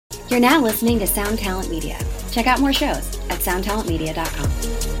You're now listening to Sound Talent Media. Check out more shows at soundtalentmedia.com.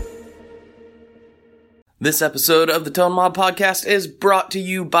 This episode of the Tone Mob Podcast is brought to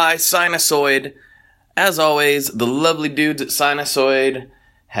you by Sinusoid. As always, the lovely dudes at Sinusoid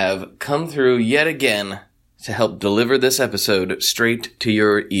have come through yet again to help deliver this episode straight to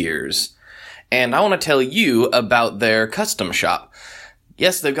your ears. And I want to tell you about their custom shop.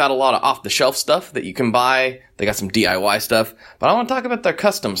 Yes, they've got a lot of off-the-shelf stuff that you can buy. They got some DIY stuff. But I want to talk about their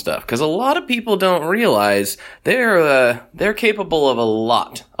custom stuff, because a lot of people don't realize they're capable of a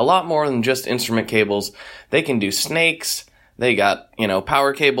lot more than just instrument cables. They can do snakes. They got,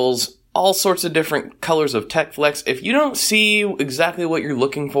 power cables, all sorts of different colors of tech flex. If you don't see exactly what you're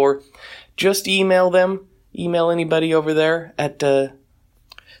looking for, just email them. Email anybody over there at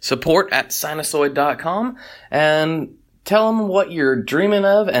support@sinusoid.com and tell them what you're dreaming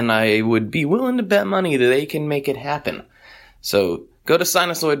of, and I would be willing to bet money that they can make it happen. So go to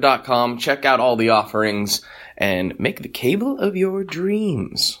sinusoid.com, check out all the offerings, and make the cable of your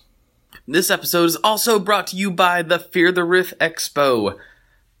dreams. This episode is also brought to you by the Fear the Riff Expo.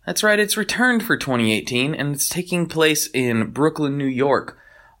 That's right, it's returned for 2018, and it's taking place in Brooklyn, New York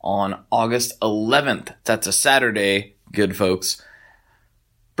on August 11th. That's a Saturday, good folks.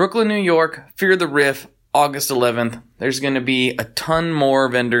 Brooklyn, New York, Fear the Riff, August 11th. There's going to be a ton more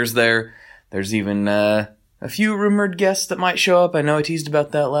vendors there. There's even a few rumored guests that might show up. I know I teased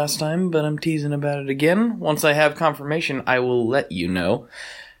about that last time, but I'm teasing about it again. Once I have confirmation, I will let you know.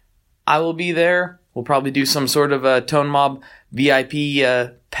 I will be there. We'll probably do some sort of a Tone Mob VIP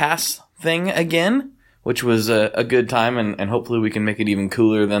pass thing again, which was a good time, and hopefully we can make it even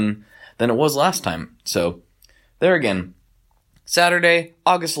cooler than it was last time. So, there again. Saturday,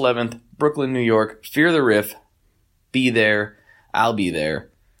 August 11th, Brooklyn, New York, Fear the Riff. Be there. I'll be there.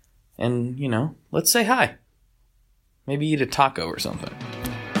 And, let's say hi. Maybe eat a taco or something.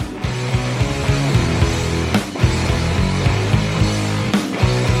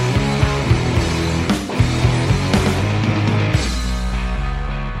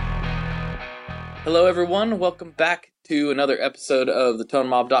 Hello, everyone. Welcome back to another episode of the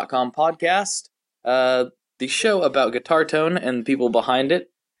ToneMob.com podcast. The show about guitar tone and the people behind it.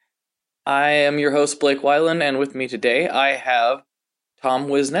 I am your host, Blake Weiland, and with me today I have Tom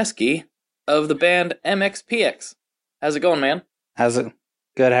Wisniewski of the band MxPx. How's it going, man? How's it?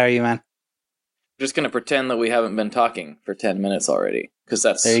 Good, how are you, man? I'm just going to pretend that we haven't been talking for 10 minutes already, because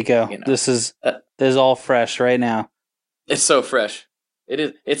that's... There you go. This is all fresh right now. It's so fresh. It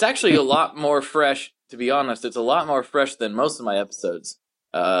is. It's actually a lot more fresh, to be honest. It's a lot more fresh than most of my episodes.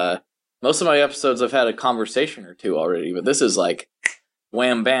 Most of my episodes I've had a conversation or two already, but this is like,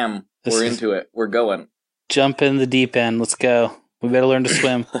 wham bam, we're into it. We're going. Jump in the deep end. Let's go. We better learn to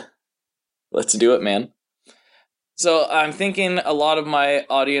swim. Let's do it, man. So I'm thinking a lot of my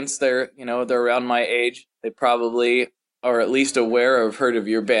audience, they're around my age. They probably are at least aware or have heard of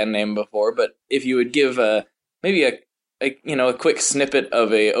your band name before, but if you would give maybe a quick snippet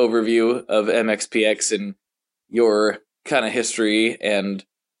of a overview of MxPx and your kind of history, and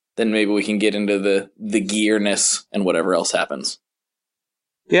then maybe we can get into the gearness and whatever else happens.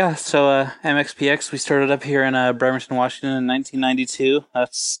 Yeah, so MxPx, we started up here in Bremerton, Washington in 1992.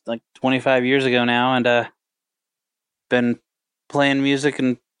 That's like 25 years ago now, and been playing music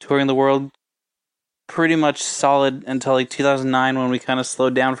and touring the world pretty much solid until like 2009 when we kind of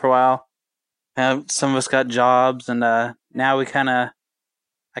slowed down for a while. Some of us got jobs, and now we I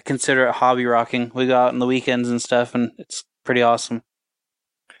consider it hobby rocking. We go out on the weekends and stuff, and it's pretty awesome.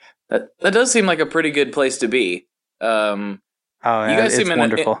 That does seem like a pretty good place to be. Oh, yeah, you guys seem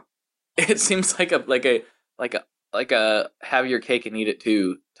wonderful. It seems like a have your cake and eat it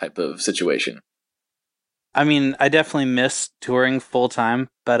too type of situation. I mean, I definitely miss touring full time,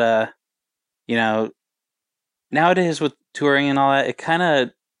 but nowadays with touring and all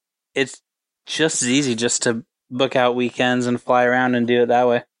that, it's just as easy just to book out weekends and fly around and do it that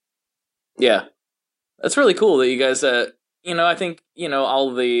way. Yeah, that's really cool that you guys. I think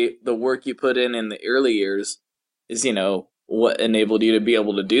all the work you put in the early years is what enabled you to be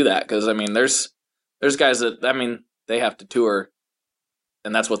able to do that. Because there's guys that they have to tour,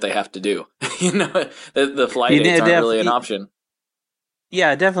 and that's what they have to do. The flight dates aren't really an option.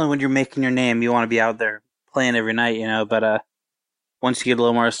 Yeah, definitely. When you're making your name, you want to be out there playing every night, But once you get a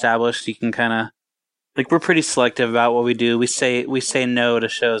little more established, you can kind of we're pretty selective about what we do. We say no to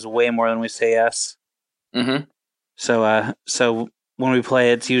shows way more than we say yes. Mm-hmm. So when we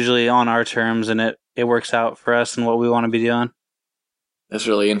play, it's usually on our terms, and it works out for us and what we want to be doing. That's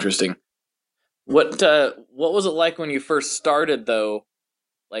really interesting. What was it like when you first started, though?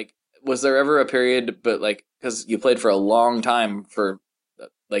 Was there ever a period, but because you played for a long time for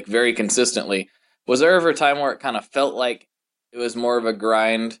like very consistently. Was there ever a time where it kind of felt like it was more of a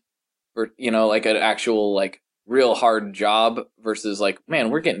grind, or like an actual like real hard job versus like, man,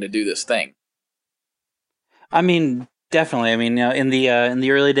 we're getting to do this thing? I mean, definitely. I mean, in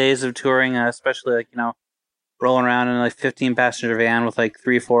the early days of touring, especially like rolling around in like 15 passenger van with like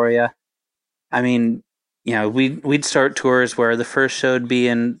 3-4 of you. I mean, we'd start tours where the first show would be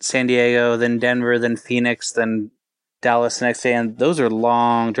in San Diego, then Denver, then Phoenix, then Dallas the next day, and those are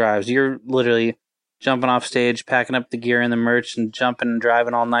long drives. You're literally jumping off stage, packing up the gear and the merch, and jumping and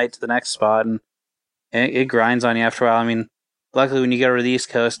driving all night to the next spot, and it grinds on you after a while. I mean, luckily when you get over the East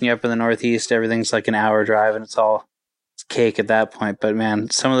Coast and you're up in the Northeast, everything's like an hour drive, and it's cake at that point. But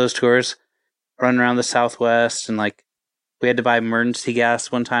man, some of those tours running around the Southwest, and like we had to buy emergency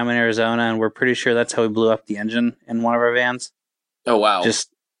gas one time in Arizona, and we're pretty sure that's how we blew up the engine in one of our vans. Oh wow!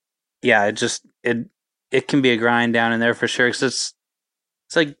 It can be a grind down in there for sure, because it's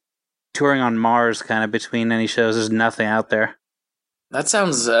like touring on Mars kind of between any shows. There's nothing out there. That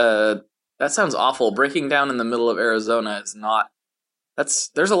sounds awful. Breaking down in the middle of Arizona is not.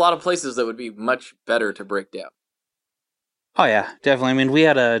 There's a lot of places that would be much better to break down. Oh yeah, definitely. I mean, we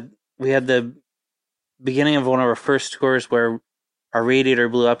had the beginning of one of our first tours where our radiator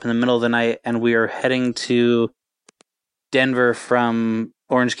blew up in the middle of the night, and we were heading to Denver from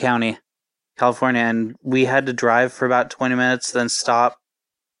Orange County, California, and we had to drive for about 20 minutes, then stop,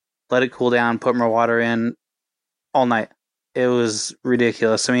 let it cool down, put more water in all night. It was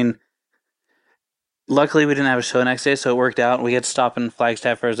ridiculous. I mean, luckily we didn't have a show the next day, so it worked out. We had to stop in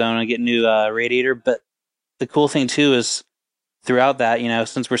Flagstaff, Arizona and get a new radiator. But the cool thing too is throughout that,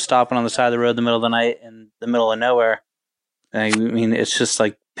 since we're stopping on the side of the road in the middle of the night in the middle of nowhere, I mean, it's just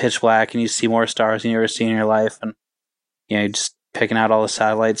like pitch black and you see more stars than you ever seen in your life. And, just picking out all the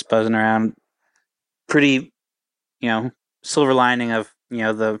satellites buzzing around. Pretty, silver lining of,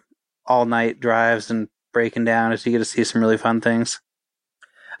 the all night drives and breaking down is you get to see some really fun things.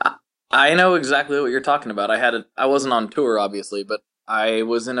 I know exactly what you're talking about. I wasn't on tour, obviously, but I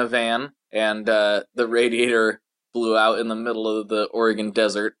was in a van, and the radiator blew out in the middle of the Oregon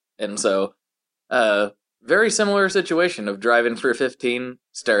desert, and so very similar situation of driving for 15,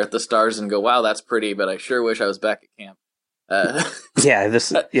 stare at the stars, and go, "Wow, that's pretty," but I sure wish I was back at camp. Yeah.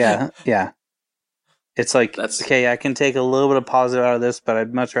 It's like, okay, I can take a little bit of positive out of this, but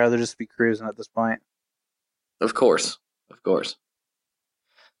I'd much rather just be cruising at this point. Of course.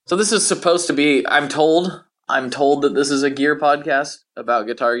 So this is supposed to be, I'm told that this is a gear podcast about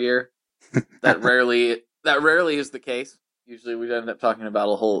guitar gear. That rarely is the case. Usually we end up talking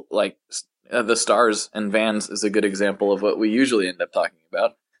about a whole, like, the stars and vans is a good example of what we usually end up talking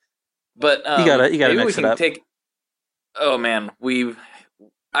about. But you gotta mix it up. Oh man,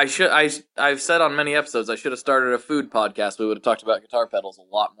 I've said on many episodes I should have started a food podcast. We would have talked about guitar pedals a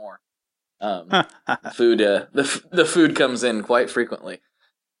lot more. The food comes in quite frequently.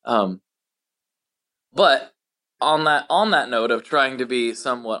 But on that note of trying to be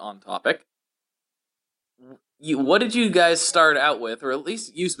somewhat on topic, what did you guys start out with, or at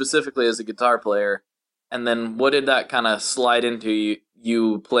least you specifically as a guitar player, and then what did that kind of slide into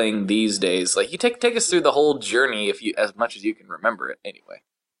you playing these days? Like, you take us through the whole journey, as much as you can remember it, anyway.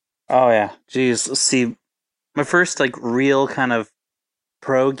 Oh yeah, geez. Let's see. My first like real kind of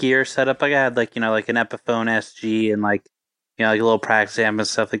pro gear setup, like I had like like an Epiphone SG and like like a little practice amp and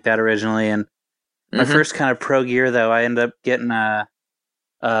stuff like that originally. And my first kind of pro gear though, I ended up getting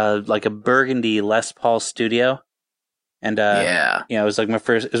like a Burgundy Les Paul Studio, and it was like my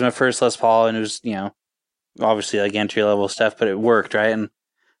first Les Paul, and it was obviously like entry level stuff, but it worked right. And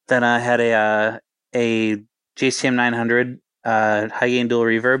then I had a JCM 900 high gain dual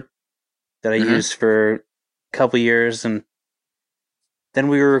reverb that I used for a couple years, and then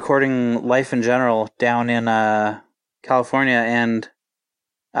we were recording Life in General down in California, and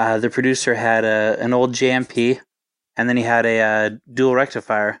the producer had an old JMP, and then he had a dual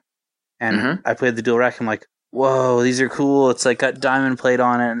rectifier, and I played the dual rec. I'm like, whoa, these are cool. It's like got diamond plate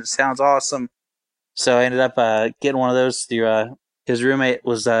on it, and it sounds awesome. So I ended up getting one of those through his roommate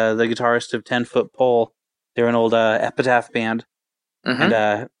was the guitarist of 10 Foot Pole. They were an old Epitaph band,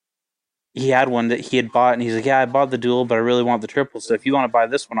 and he had one that he had bought, and he's like, yeah, I bought the dual, but I really want the triple, so if you want to buy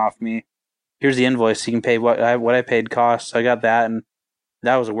this one off me, here's the invoice. You can pay what I paid cost. So I got that, and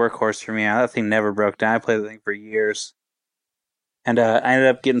that was a workhorse for me. That thing never broke down. I played the thing for years. And I ended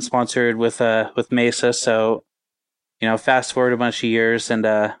up getting sponsored with Mesa, so, fast forward a bunch of years, and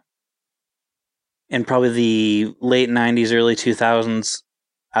in probably the late 90s, early 2000s,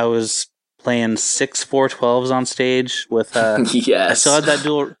 I was playing 6 412s on stage with yes.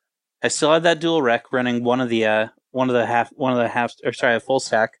 I still had that dual rec running one of the a full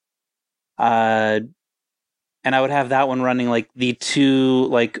stack. And I would have that one running like the two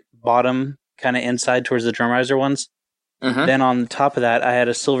like bottom kind of inside towards the drum riser ones. Mm-hmm. Then on top of that, I had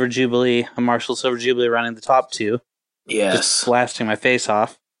a Marshall Silver Jubilee running the top two. Yes. Just blasting my face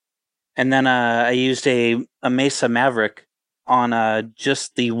off. And then I used a Mesa Maverick on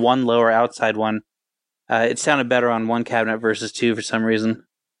just the one lower outside one. It sounded better on one cabinet versus two for some reason.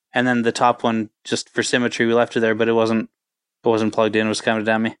 And then the top one, just for symmetry, we left it there, but it wasn't plugged in. It was kind of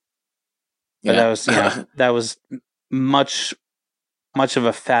dummy. But Yeah. that was much of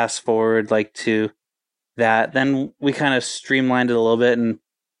a fast forward like to that. Then we kind of streamlined it a little bit and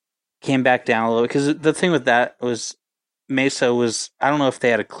came back down a little bit. Because the thing with that was Mesa was, I don't know if they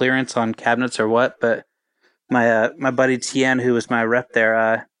had a clearance on cabinets or what, but my buddy Tien, who was my rep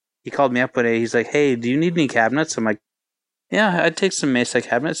there, he called me up one day. He's like, "Hey, do you need any cabinets?" I'm like, "Yeah, I'd take some Mesa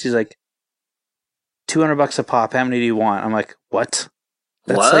cabinets." He's like, $200 a pop. How many do you want? I'm like, "What?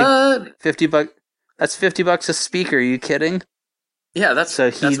 That's what? like $50. That's $50 a speaker. Are you kidding?" Yeah, that's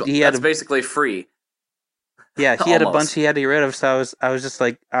basically free. Yeah, he had a bunch he had to get rid of, so I was just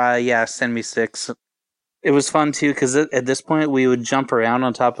like, yeah, send me 6. It was fun too because at this point we would jump around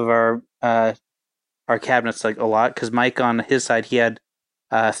on top of our cabinets like a lot. Because Mike on his side he had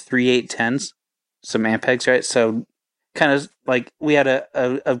 3 810s, some MxPx, right? So kind of like we had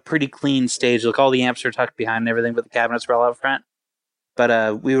a pretty clean stage. Like all the amps are tucked behind and everything, but the cabinets were all out front.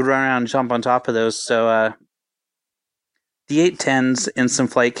 But we would run around and jump on top of those. So the 810s in some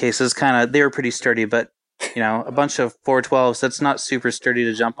flight cases, they were pretty sturdy, but a bunch of 412s, that's not super sturdy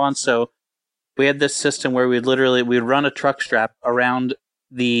to jump on. So we had this system where we'd run a truck strap around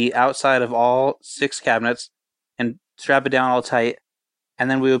the outside of all 6 cabinets and strap it down all tight. And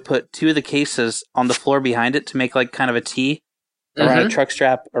then we would put 2 of the cases on the floor behind it to make like kind of a T around a truck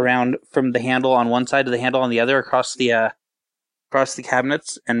strap around from the handle on one side to the handle on the other across the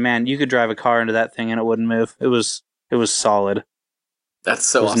cabinets. And man, you could drive a car into that thing and it wouldn't move. It was solid. That's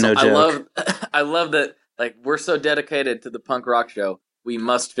so awesome. No joke. I love that. Like, we're so dedicated to the punk rock show, we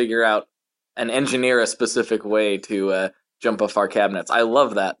must figure out and engineer a specific way to jump off our cabinets. I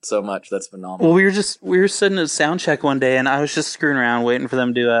love that so much. That's phenomenal. Well, we were sitting at sound check one day, and I was just screwing around waiting for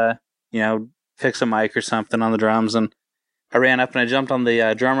them to fix a mic or something on the drums, and I ran up and I jumped on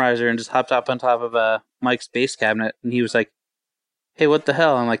the drum riser and just hopped up on top of Mike's bass cabinet, and he was like, "Hey, what the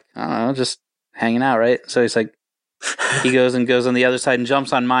hell?" I'm like, "I don't know, just hanging out, right?" So he's like, he goes on the other side and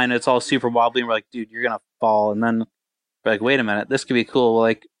jumps on mine. And it's all super wobbly, and we're like, "Dude, you're gonna fall." And then we're like, "Wait a minute, this could be cool."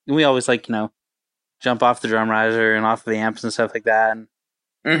 Like we always jump off the drum riser and off of the amps and stuff like that, and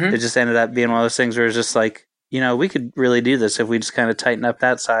it just ended up being one of those things where it's just like, we could really do this if we just kind of tighten up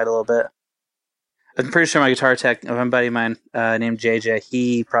that side a little bit. I'm pretty sure my guitar tech, a buddy of mine named JJ,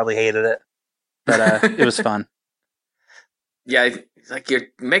 he probably hated it, but it was fun. Yeah, it's like you're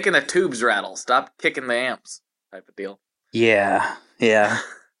making the tubes rattle. Stop kicking the amps, type of deal. Yeah.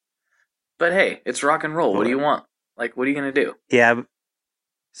 But hey, it's rock and roll. What do you want? Like, what are you gonna do? Yeah.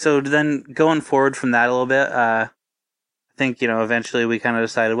 So then going forward from that a little bit, I think, eventually we kind of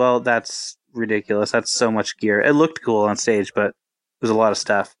decided, well, that's ridiculous. That's so much gear. It looked cool on stage, but it was a lot of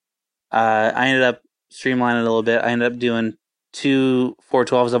stuff. I ended up streamlining it a little bit. I ended up doing 2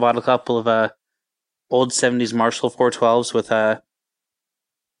 412s. I bought a couple of old 70s Marshall 412s with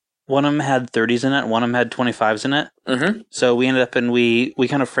one of them had 30s in it, and one of them had 25s in it. Mm-hmm. So we ended up we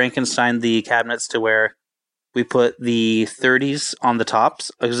kind of Frankensteined the cabinets to where we put the 30s on the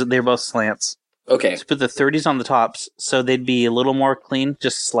tops because they're both slants. Okay. So put the 30s on the tops so they'd be a little more clean,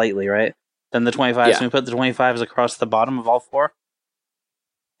 just slightly, right? Than the 25s. Yeah. And we put the 25s across the bottom of all 4.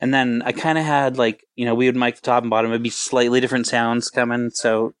 And then I kind of had we would mic the top and bottom. It'd be slightly different sounds coming.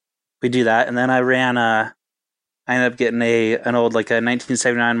 So we do that. And then I ended up getting an old a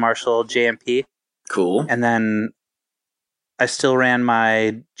 1979 Marshall JMP. Cool. And then I still ran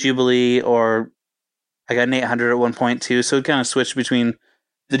my Jubilee, or I got an 800 at one point too. So it kind of switched between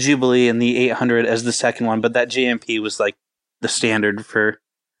the Jubilee and the 800 as the second one. But that JMP was the standard for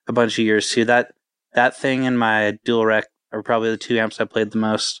a bunch of years too. That thing and my dual rec are probably the 2 amps I played the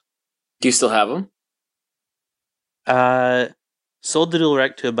most. Do you still have them? Sold the dual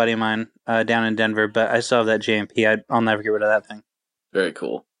rec to a buddy of mine down in Denver, but I still have that JMP. I'll never get rid of that thing. Very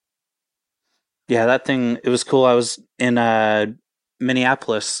cool. Yeah, that thing, it was cool. I was in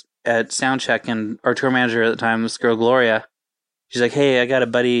Minneapolis at soundcheck, and our tour manager at the time, this girl Gloria, she's like, "Hey, I got a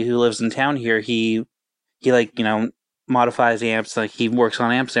buddy who lives in town here. He modifies the amps. He works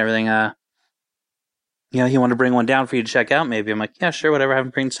on amps and everything. He wanted to bring one down for you to check out maybe." I'm like, "Yeah, sure, whatever. Have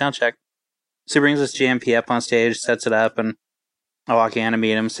him bring sound check." So he brings this JMP up on stage, sets it up, and I walk in and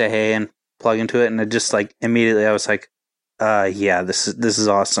meet him, say hey, and plug into it, and it just like immediately I was like, yeah, this is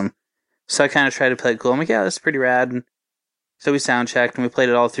awesome. So I kind of tried to play it cool. I'm like, yeah, this is pretty rad. And so we sound checked, and we played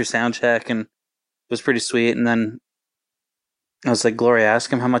it all through sound check, and it was pretty sweet. And then I was like, Gloria,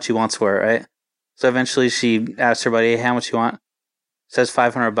 ask him how much he wants for it, right? So eventually she asked her buddy, hey, how much you want? Says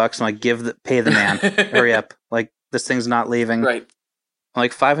 $500. I'm like, pay the man. Hurry up. Like, this thing's not leaving. Right. I'm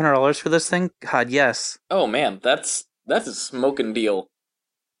like, $500 for this thing? God, yes. Oh man, that's a smoking deal.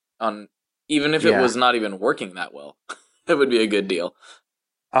 On even if it was not even working that well, it would be a good deal.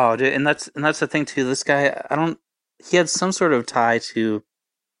 Oh, dude, and that's the thing too. This guy, he had some sort of tie to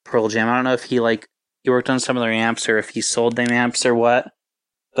Pearl Jam. I don't know if he worked on some of their amps or if he sold them amps or what.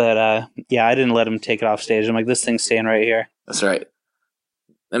 But yeah, I didn't let him take it off stage. I'm like, this thing's staying right here. That's right.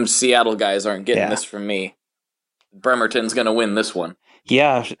 Them Seattle guys aren't getting this from me. Bremerton's gonna win this one.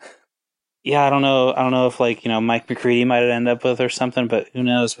 Yeah. Yeah, I don't know if Mike McCready might have ended up with or something, but who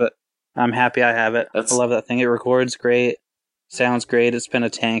knows? But I'm happy I have it. I love that thing. It records great, sounds great. It's been a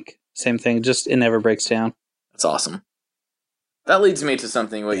tank. Same thing, just it never breaks down. That's awesome. That leads me to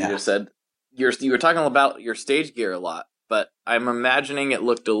something you just said. You were talking about your stage gear a lot, but I'm imagining it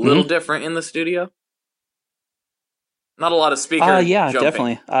looked a little different in the studio. Not a lot of speaker yeah,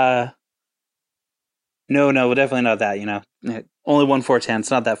 jumping. Definitely. No, definitely not that, Only 1/410. It's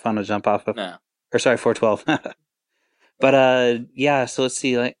not that fun to jump off of. No. Or sorry, 412. But yeah, so let's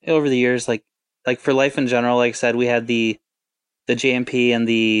see, over the years, for Life in General, like I said, we had the JMP and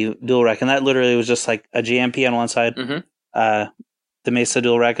the dual rec, and that literally was just like a JMP on one side, the Mesa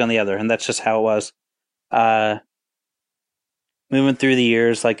dual rec on the other, and that's just how it was. Moving through the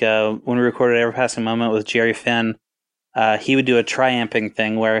years, when we recorded Ever Passing Moment with Jerry Finn, he would do a tri-amping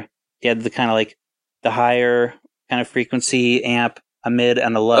thing where he had the kind of the higher kind of frequency amp, a mid,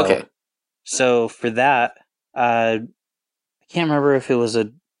 and a low. Okay. So for that, I can't remember if it was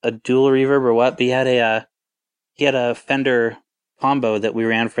a dual reverb or what, but he had a Fender combo that we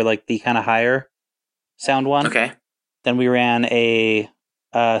ran for the kind of higher sound one. Okay. Then we ran a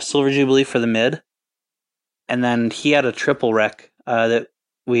Silver Jubilee for the mid, and then he had a triple rec that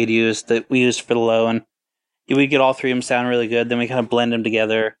we used for the low, and we'd get all three of them sound really good. Then we kind of blend them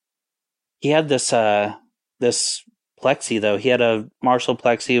together. He had this plexi though. He had a Marshall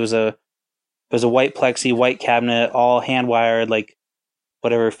plexi. It was a white plexi, white cabinet, all hand wired,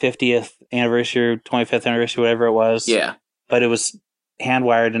 50th anniversary, 25th anniversary, whatever it was. Yeah. But it was hand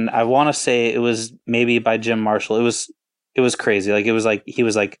wired, and I want to say it was maybe by Jim Marshall. It was crazy. He was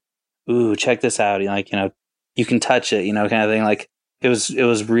like, "Ooh, check this out." You can touch it, kind of thing. It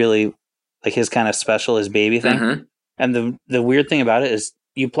was really his kind of special, his baby thing. Mm-hmm. And the weird thing about it is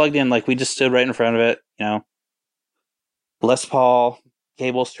you plugged in, we just stood right in front of it, Les Paul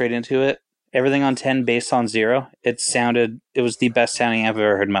cable straight into it, everything on 10, bass on 0. It was the best sounding amp I've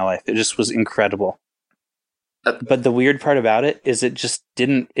ever heard in my life. It just was incredible. But the weird part about it is it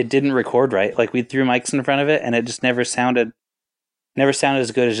didn't record right. We threw mics in front of it and it just never sounded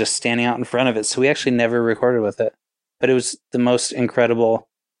as good as just standing out in front of it. So we actually never recorded with it. But it was the most incredible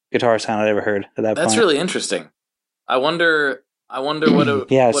guitar sound I'd ever heard at that point. That's really interesting. I wonder what it would have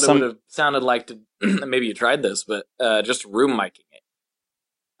sounded like to maybe you tried this, but just room micing it.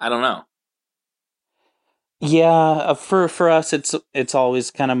 I don't know. Yeah, for us, it's always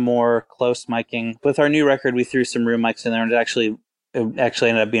kind of more close miking. With our new record, we threw some room mics in there, and it actually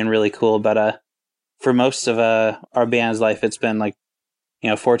ended up being really cool. But for most of our band's life, it's been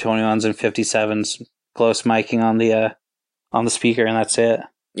 421s and 57s close miking on the speaker, and that's it.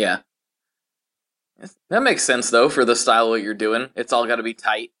 Yeah, that makes sense though for the style of what you're doing. It's all got to be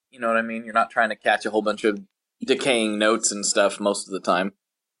tight. You know what I mean? You're not trying to catch a whole bunch of decaying notes and stuff most of the time.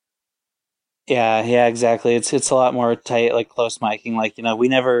 Yeah, exactly. It's a lot more tight, close miking. We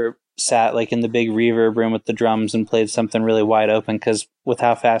never sat in the big reverb room with the drums and played something really wide open because with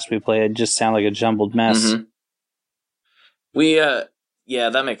how fast we play, it just sounded like a jumbled mess. Mm-hmm. Yeah,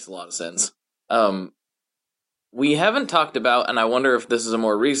 that makes a lot of sense. We haven't talked about, and I wonder if this is a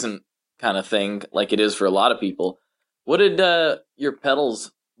more recent kind of thing, like it is for a lot of people. What did your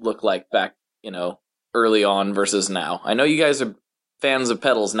pedals look like back, early on versus now? I know you guys are fans of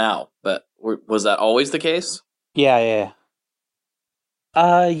pedals now, but was that always the case? Yeah.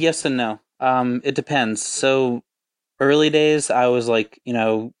 Yes and no. It depends. So early days, I was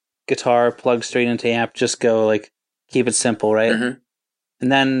guitar plug straight into amp, just go keep it simple, right? Mm-hmm.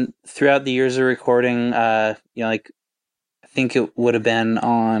 And then throughout the years of recording, I think it would have been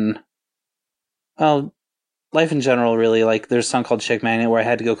on, Life in General, really. There's a song called Chick Magnet where I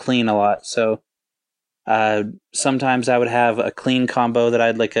had to go clean a lot. So sometimes I would have a clean combo that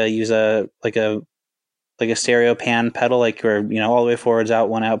I'd use a a stereo pan pedal, like where all the way forwards out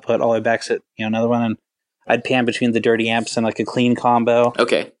one output, all the way back's at another one, and I'd pan between the dirty amps and like a clean combo.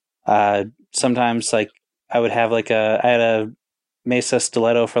 Okay. Sometimes like I would have I had a Mesa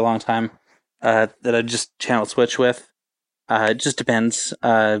Stiletto for a long time that I'd just channel switch with. It just depends.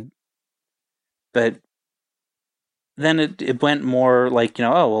 But then it went more like,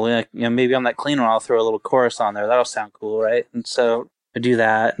 maybe on that clean one, I'll throw a little chorus on there. That'll sound cool, right? And so I do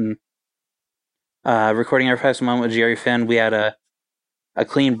that. And recording Our Past Moment with Jerry Finn, we had a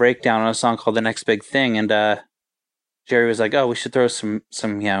clean breakdown on a song called The Next Big Thing. And Jerry was like, oh, we should throw some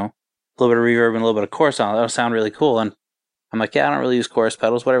a little bit of reverb and a little bit of chorus on it. That'll sound really cool. And I'm like, yeah, I don't really use chorus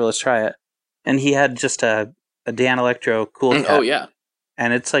pedals. Whatever, let's try it. And he had just a Dan Electro Cool Cat. Oh, yeah.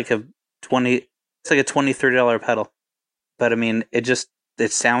 And it's like a $20-$30 pedal. But I mean, it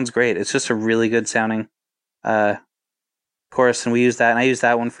sounds great. It's just a really good sounding chorus, and we use that, and I used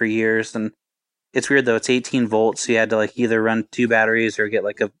that one for years. And it's weird though; it's 18 volts, so you had to like either run 2 batteries or get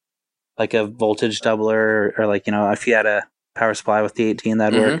like a voltage doubler, or like if you had a power supply with the 18,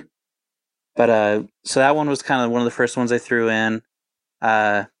 that'd work. But so that one was kind of one of the first ones I threw in.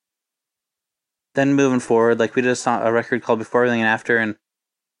 Then moving forward, like we did a record called Before Everything and After, and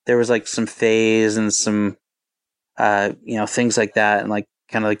there was like some phase and some things like that, and like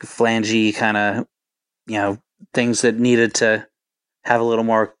kind of like flangey kind of things that needed to have a little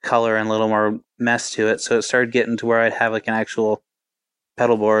more color and a little more mess to it. So it started getting to where I'd have like an actual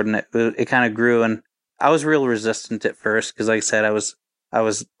pedal board, and it kind of grew. And I was real resistant at first because, like I said, I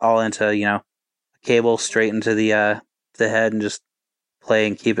was all into a cable straight into the head and just play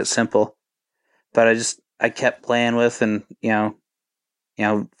and keep it simple. But I kept playing with and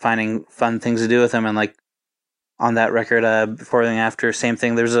finding fun things to do with them. And like on that record, Before and After, same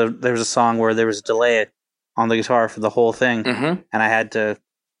thing. There was a song where there was a delay on the guitar for the whole thing, and I had to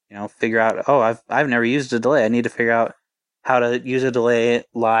figure out, I've never used a delay. I need to figure out how to use a delay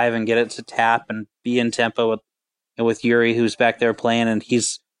live and get it to tap and be in tempo with Yuri, who's back there playing, and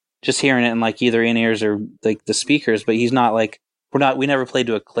he's just hearing it in like either in-ears or like the speakers, but he's not like we never played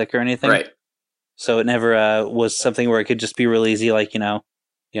to a click or anything, right? So it never was something where it could just be real easy, like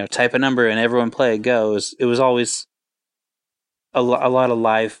type a number and everyone play it goes. It was always a lot of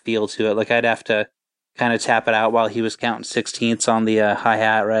live feel to it. Like I'd have to kind of tap it out while he was counting 16ths on the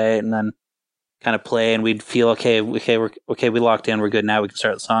hi-hat, right? And then kind of play, and we'd feel okay, we locked in, we're good, now we can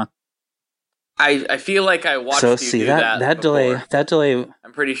start the song. I feel like I watched you do that delay.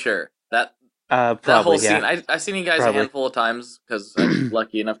 I'm pretty sure that probably, that whole scene. Yeah. I've seen you guys a handful of times because I'm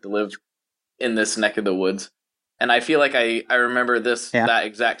lucky enough to live in this neck of the woods, and I feel like I remember that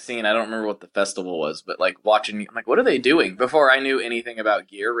exact scene. I don't remember what the festival was, but like watching, I'm like, what are they doing? Before I knew anything about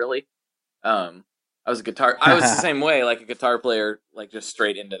gear, really. I was the same way, like a guitar player, like just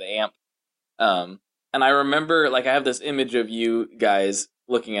straight into the amp. And I remember, like, I have this image of you guys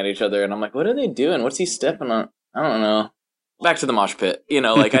looking at each other, and I'm like, what are they doing? What's he stepping on? I don't know. Back to the mosh pit,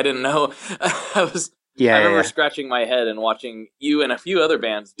 like I didn't know. I remember scratching my head and watching you and a few other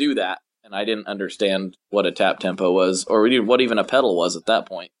bands do that, and I didn't understand what a tap tempo was, or what even a pedal was at that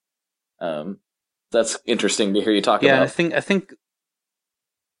point. That's interesting to hear you talk about. Yeah,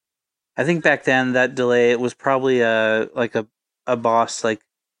 I think back then that delay, it was probably a Boss like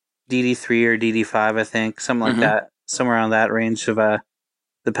DD3 or DD5, I think, something like that, somewhere around that range of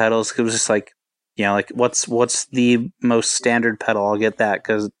the pedals. It was just like, like what's the most standard pedal? I'll get that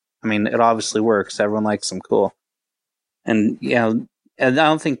because I mean it obviously works. Everyone likes them, cool. And and I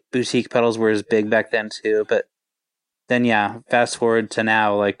don't think boutique pedals were as big back then too. But then fast forward to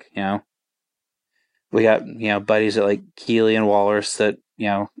now, like we got buddies at like Keeley and Walrus that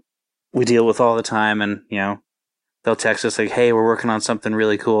we deal with all the time, and they'll text us like, hey, we're working on something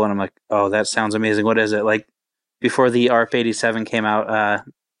really cool. And I'm like, oh, that sounds amazing. What is it? Like, before the ARP 87 came out,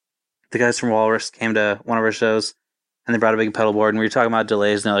 the guys from Walrus came to one of our shows, and they brought a big pedal board, and we were talking about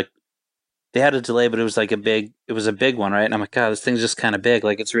delays, and they're like, they had a delay, but it was like a big one, right? And I'm like, God, this thing's just kind of big.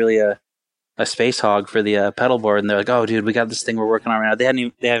 Like, it's really a space hog for the pedal board. And they're like, oh, dude, we got this thing we're working on right now. They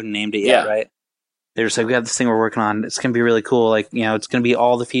haven't named it yet, right? They're just like, we got this thing we're working on. It's going to be really cool. Like, it's going to be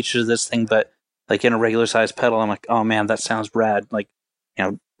all the features of this thing, but like in a regular size pedal. I'm like, oh man, that sounds rad. Like,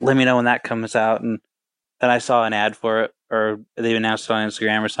 let me know when that comes out. And then I saw an ad for it, or they announced it on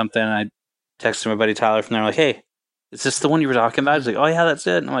Instagram or something. And I texted my buddy Tyler from there, like, hey, is this the one you were talking about? He's like, oh yeah, that's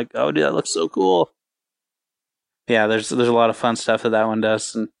it. And I'm like, oh dude, that looks so cool. Yeah, there's a lot of fun stuff that one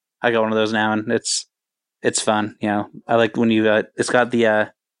does, and I got one of those now, and it's fun. I like when you it's got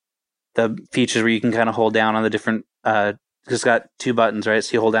the features where you can kind of hold down on the different it's got 2 buttons, right?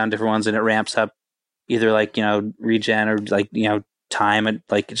 So you hold down different ones and it ramps up either like regen or like time. It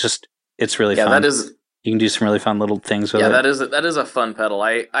like it's really fun. Yeah, You can do some really fun little things with it. Yeah, that is a fun pedal.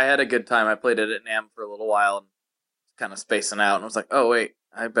 I had a good time. I played it at NAMM for a little while and kind of spacing out, and I was like, oh wait,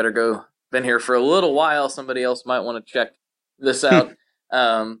 I better go. Been here for a little while. Somebody else might want to check this out.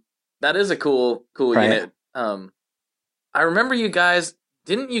 That is a cool unit. I remember you guys.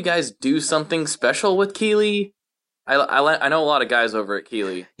 Didn't you guys do something special with Keeley? I know a lot of guys over at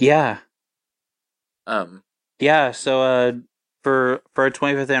Keeley. Yeah. Yeah. So for our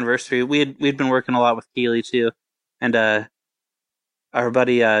 25th anniversary, we'd been working a lot with Keeley too, and our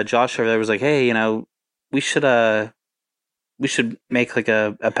buddy Josh over there was like, hey, we should make like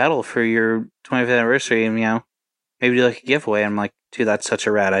a pedal for your 25th anniversary, and maybe do like a giveaway. I'm like, dude, that's such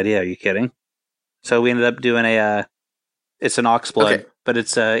a rad idea. Are you kidding? So we ended up doing it's an Oxblood, but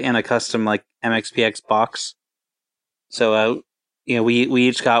it's in a custom like MxPx box. So we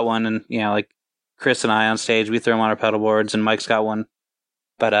each got one, and like Chris and I on stage, we threw them on our pedal boards, and Mike's got one.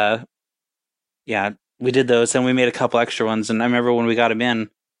 But yeah, we did those, and we made a couple extra ones. And I remember when we got them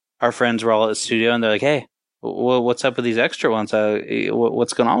in, our friends were all at the studio, and they're like, "Hey, what's up with these extra ones?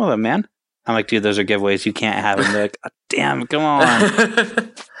 What's going on with them, man?" I'm like, "Dude, those are giveaways. You can't have them." They're like, oh, "Damn, come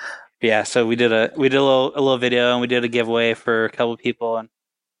on." Yeah, so we did a little video, and we did a giveaway for a couple people, and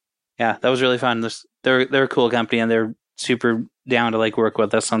yeah, that was really fun. They're a cool company, and they're super down to like work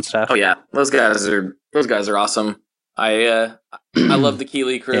with us on stuff. Oh yeah, those guys are awesome. I love the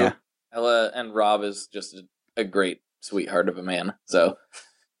Keeley crew. Yeah. And Rob is just a great sweetheart of a man. So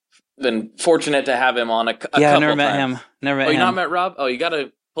been fortunate to have him on a couple times. Never met him. You not met Rob? Oh, you got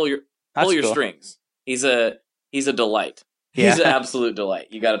to pull your cool. Strings. He's a delight. He's an absolute delight.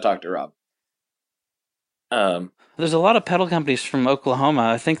 You got to talk to Rob. There's a lot of pedal companies from Oklahoma.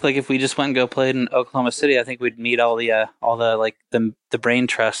 I think like if we just went and go played in Oklahoma City, I think we'd meet all the like the brain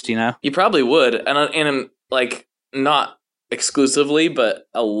trust. You probably would, and like not exclusively, but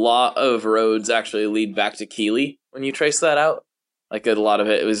a lot of roads actually lead back to Keeley when you trace that out. Like a lot of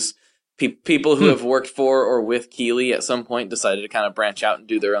it was people who have worked for or with Keeley at some point decided to kind of branch out and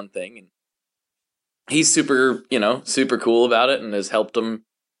do their own thing, and he's super cool about it and has helped them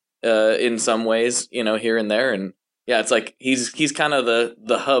in some ways, here and there. And yeah, it's like he's kind of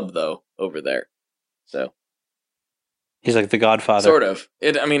the hub though over there. So he's like the godfather, sort of.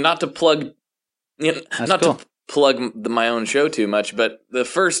 Not to plug, to plug my own show too much, but the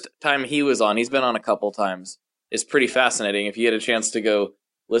first time he was on, he's been on a couple times. It's pretty fascinating. If you get a chance to go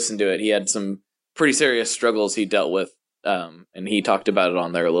listen to it, he had some pretty serious struggles he dealt with. And he talked about it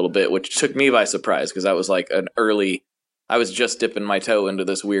on there a little bit, which took me by surprise because I was like I was just dipping my toe into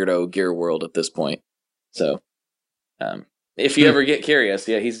this weirdo gear world at this point. So, if you ever get curious,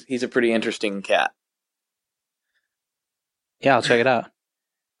 yeah, he's a pretty interesting cat. Yeah, I'll check it out.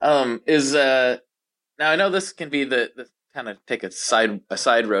 Now I know this can be the kind of take a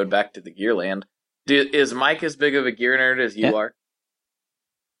side road back to the Gearland. Is Mike as big of a gear nerd as you are?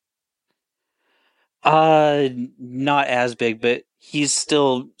 Not as big, but he's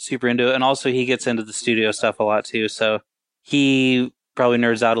still super into it, and also he gets into the studio stuff a lot too. So he probably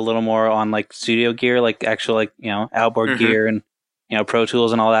nerds out a little more on like studio gear, like actual like outboard gear and Pro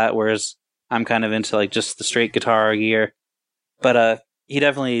Tools and all that. Whereas I'm kind of into like just the straight guitar gear. But he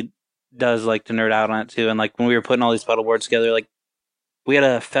definitely does like to nerd out on it too. And like when we were putting all these pedal boards together, like we had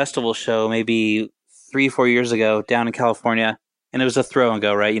a festival show maybe 3-4 years ago down in California. And it was a throw and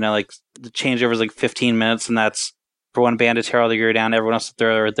go, right? Like the changeover is like 15 minutes, and that's for one band to tear all the gear down. Everyone else to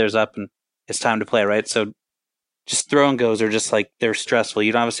throw theirs up, and it's time to play, right? So just throw and goes are just like they're stressful.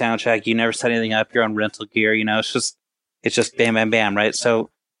 You don't have a sound check. You never set anything up. You're on rental gear. It's just bam, bam, bam, right?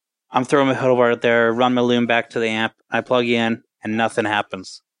 So I'm throwing my pedal board out there, run my loom back to the amp. I plug in, and nothing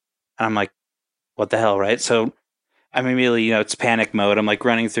happens. And I'm like, what the hell, right? So I'm immediately, it's panic mode. I'm like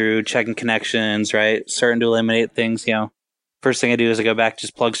running through, checking connections, right? Starting to eliminate things, First thing I do is I go back,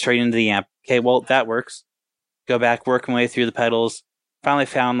 just plug straight into the amp. Okay, well, that works. Go back, work my way through the pedals. Finally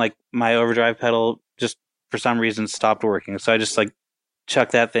found, like, my overdrive pedal just for some reason stopped working. So I just, like,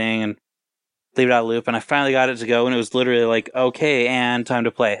 chuck that thing and leave it out of loop. And I finally got it to go, and it was literally like, okay, and time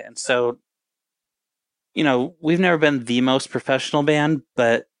to play. And so, we've never been the most professional band,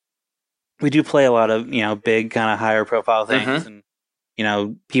 but we do play a lot of, big, kind of higher profile things.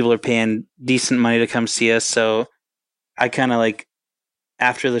 And, people are paying decent money to come see us. So I kind of like,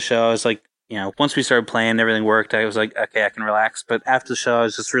 after the show, I was like, once we started playing, everything worked. I was like, okay, I can relax. But after the show, I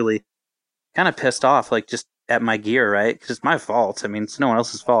was just really kind of pissed off, like just at my gear, right? Because it's my fault. It's no one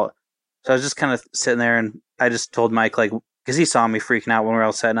else's fault. So I was just kind of sitting there, and I just told Mike, like, because he saw me freaking out when we were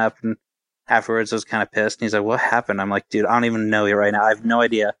all setting up, and afterwards I was kind of pissed. And he's like, what happened? I'm like, dude, I don't even know you right now. I have no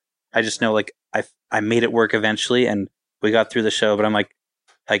idea. I just know, like, I made it work eventually, and we got through the show. But I'm like,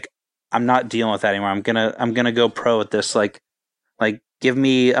 I'm not dealing with that anymore. I'm gonna go pro at this. Like give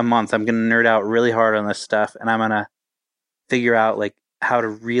me a month. I'm gonna nerd out really hard on this stuff, and I'm gonna figure out like how to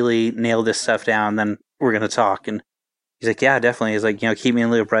really nail this stuff down. Then we're gonna talk. And he's like, yeah, definitely. He's like, keep me in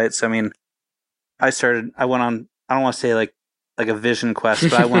the loop, right? So I mean, I went on. I don't want to say like a vision quest,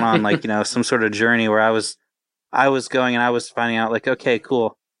 but I went on like some sort of journey where I was going and I was finding out like, okay,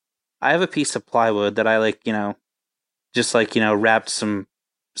 cool. I have a piece of plywood that I like, just like wrapped some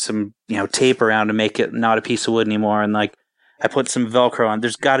tape around to make it not a piece of wood anymore, and like I put some Velcro on.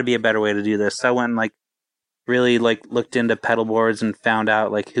 There's got to be a better way to do this. So I went and like really like looked into pedal boards and found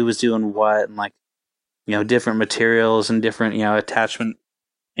out like who was doing what, and like different materials and different attachment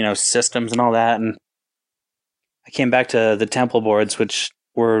systems and all that. And I came back to the Temple boards, which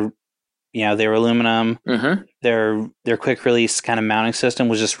were they were aluminum. Mm-hmm. Their quick release kind of mounting system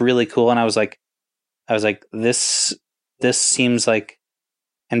was just really cool, and I was like this seems like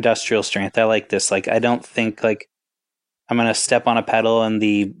industrial strength. I like this. Like I don't think like I'm gonna step on a pedal and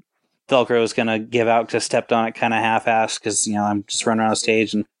the Velcro is gonna give out because I stepped on it kind of half-assed because I'm just running around the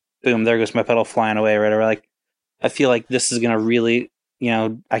stage and boom, there goes my pedal flying away. Right, or like I feel like this is gonna really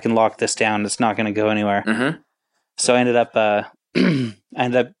I can lock this down. It's not gonna go anywhere. Mm-hmm. So I ended up kind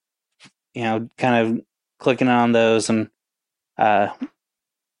of clicking on those, and then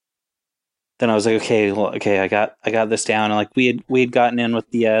I was like, okay, I got this down, and like we had gotten in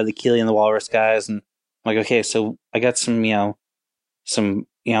with the Keeley and the Walrus guys, and I'm like, okay, so I got some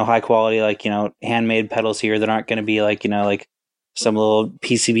high quality like handmade pedals here that aren't going to be like like some little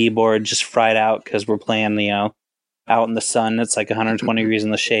PCB board just fried out because we're playing out in the sun. It's like 120 degrees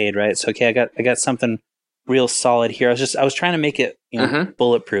in the shade, right? So okay, I got something real solid here. I was trying to make it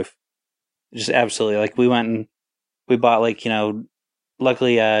bulletproof. Just absolutely. Like we went and we bought like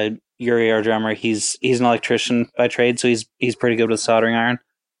luckily Yuri, our drummer, he's an electrician by trade, so he's pretty good with soldering iron.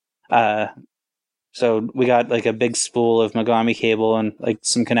 So we got like a big spool of Megami cable and like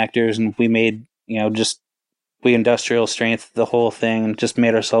some connectors, and we made we industrial strength the whole thing and just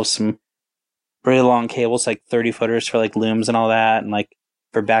made ourselves some really long cables, like 30 footers for like looms and all that, and like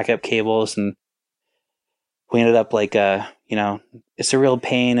for backup cables. And we ended up like it's a real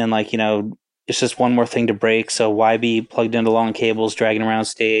pain, and like it's just one more thing to break, so why be plugged into long cables dragging around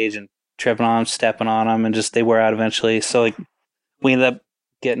stage and tripping on them, stepping on them, and just they wear out eventually. So like we ended up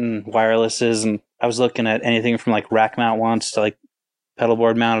getting wirelesses, and I was looking at anything from like rack mount ones to like pedal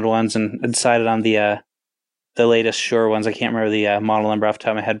board mounted ones, and I decided on the latest Shure ones. I can't remember the model number off the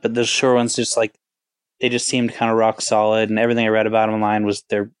top of my head, but those Shure ones just like they just seemed kind of rock solid, and everything I read about them online was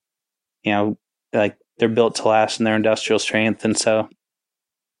they're like they're built to last and they're industrial strength. And so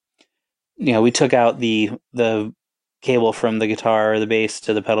we took out the cable from the guitar or the bass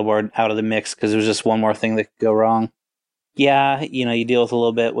to the pedal board out of the mix because it was just one more thing that could go wrong. Yeah, you deal with a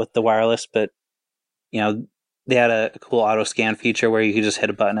little bit with the wireless, but they had a cool auto scan feature where you could just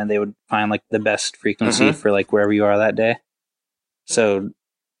hit a button and they would find like the best frequency for like wherever you are that day. So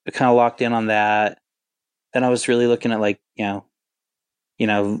I kind of locked in on that. Then I was really looking at like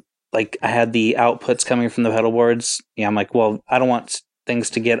like I had the outputs coming from the pedal boards. I'm like, well, I don't want things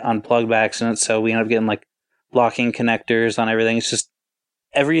to get unplugged by accident, so we ended up getting like locking connectors on everything. It's just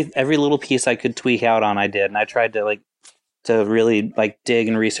every little piece I could tweak out on, I did, and I tried to really like dig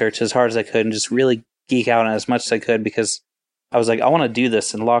and research as hard as I could and just really geek out on it as much as I could, because I was like, I want to do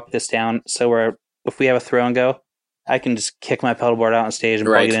this and lock this down so where if we have a throw and go, I can just kick my pedal board out on stage and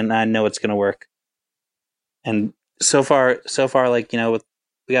plug it in and I know it's going to work. And so far, like,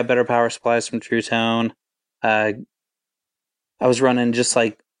 we got better power supplies from True Tone. I was running just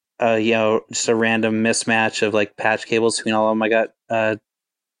like, just a random mismatch of like patch cables between all of them. I got, I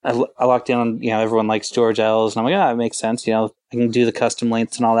locked in on, everyone likes George L's, and I'm like, it makes sense. I can do the custom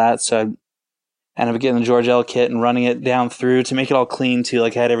lengths and all that. So I ended up getting the George L kit and running it down through to make it all clean too.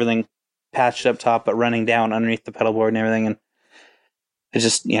 Like I had everything patched up top, but running down underneath the pedal board and everything. And it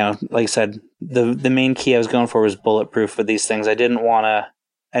just, like I said, the main key I was going for was bulletproof with these things. I didn't want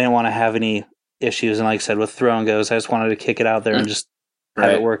to have any issues. And like I said, with throw and goes, I just wanted to kick it out there and just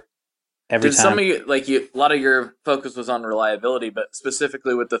have it work every time. Some of you, a lot of your focus was on reliability, but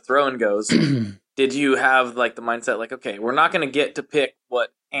specifically with the throw and goes, did you have like the mindset like, okay, we're not going to get to pick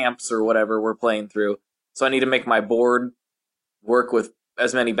what amps or whatever we're playing through, so I need to make my board work with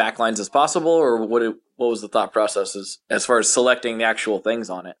as many backlines as possible, or what was the thought process as far as selecting the actual things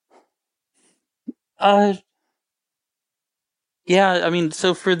on it? Yeah, I mean,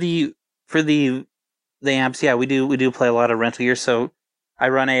 so for the amps, yeah, we do play a lot of rental gear. So I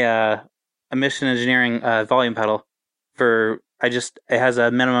run a Mission Engineering volume pedal it has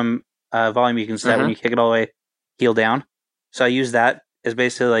a minimum volume you can set when you kick it all the way heel down. So I use that as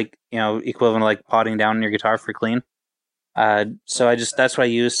basically like equivalent of like potting down your guitar for clean. So that's what I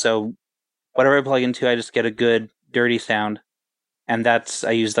use. So whatever I plug into, I just get a good dirty sound, and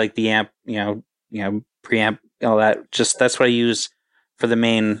I use like the amp, preamp, all that. Just that's what I use for the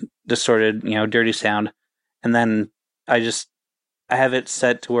main distorted, dirty sound, and then I have it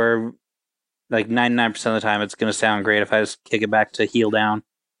set to where like 99% of the time it's going to sound great. If I just kick it back to heel down,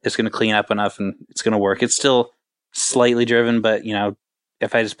 it's going to clean up enough and it's going to work. It's still slightly driven, but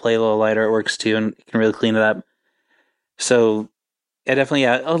if I just play a little lighter, it works too, and it can really clean it up. So I definitely,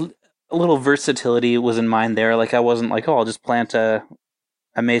 a little versatility was in mind there. Like I wasn't like, oh, I'll just plant a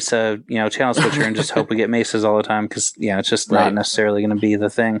Mesa, channel switcher and just hope we get Mesas all the time, because it's just not necessarily going to be the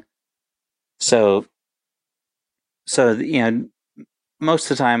thing. So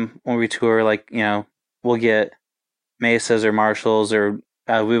most of the time when we tour, like we'll get Mesas or Marshalls, or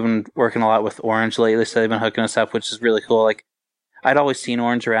we've been working a lot with Orange lately, so they've been hooking us up, which is really cool. Like I'd always seen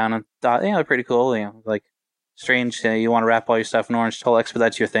Orange around and thought, they're pretty cool. Like strange. You want to wrap all your stuff in Orange Tolex, but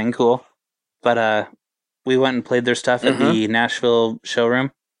that's your thing, cool. But we went and played their stuff at the Nashville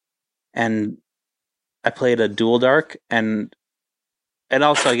showroom, and I played a dual dark, and it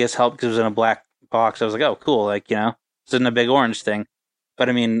also I guess helped because it was in a black box. I was like, oh, cool, like this isn't a big orange thing. But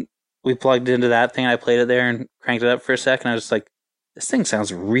I mean, we plugged into that thing, I played it there and cranked it up for a second. I was just like, this thing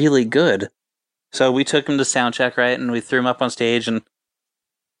sounds really good. So we took him to sound check, right, and we threw him up on stage. And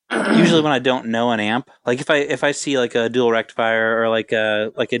usually when I don't know an amp, like if I see like a dual rectifier or like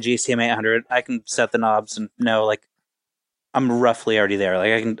a GCM 800, I can set the knobs and know like I'm roughly already there.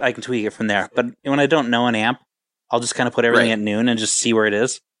 Like I can tweak it from there. But when I don't know an amp, I'll just kind of put everything at noon and just see where it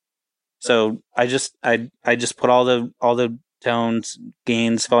is. So I just put all the tones,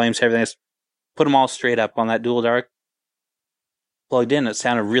 gains, volumes, everything. Put them all straight up on that dual dark. Plugged in, it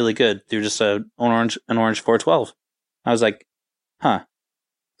sounded really good through just an orange 412. I was like, huh,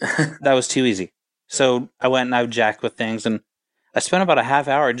 that was too easy. So I went and I jacked with things, and I spent about a half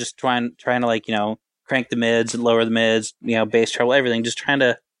hour just trying to like crank the mids and lower the mids, bass treble, everything, just trying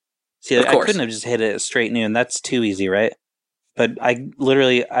to see. Like, I couldn't have just hit it at straight noon. That's too easy, right? But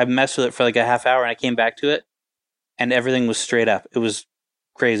I messed with it for like a half hour, and I came back to it, and everything was straight up. It was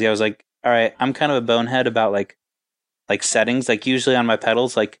crazy. I was like, all right, I'm kind of a bonehead about like settings. Like usually on my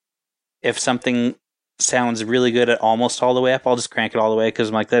pedals, like if something sounds really good at almost all the way up, I'll just crank it all the way, because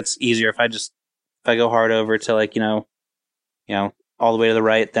I'm like, that's easier. If I go hard over to like all the way to the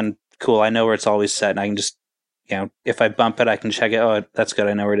right, then cool, I know where it's always set, and I can just if I bump it, I can check it. Oh, that's good,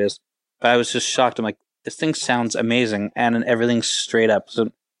 I know where it is. But I was just shocked. I'm like, this thing sounds amazing, and everything's straight up.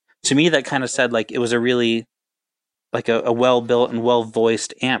 So to me, that kind of said like it was a really like a well built and well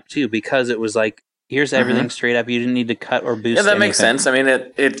voiced amp too, because it was like, here's everything straight up. You didn't need to cut or boost. Yeah, that anything. makes sense. I mean,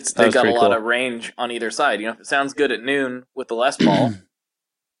 it got a lot cool. of range on either side. If it sounds good at noon with the Les Paul,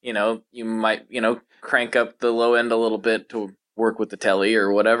 you might crank up the low end a little bit to work with the telly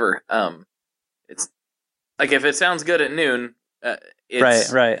or whatever. It's like if it sounds good at noon,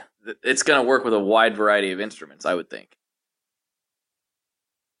 it's right. It's going to work with a wide variety of instruments, I would think.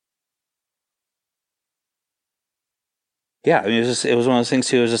 Yeah, I mean, it was one of those things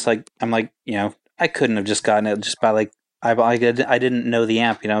too. It was just like, I'm like, I couldn't have just gotten it just by like, I didn't know the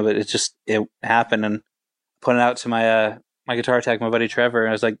amp, but it happened, and put it out to my my guitar tech, my buddy Trevor, and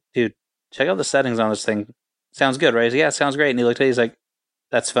I was like, dude, check out the settings on this thing. Sounds good, right? He's like, yeah, it sounds great. And he looked at it, he's like,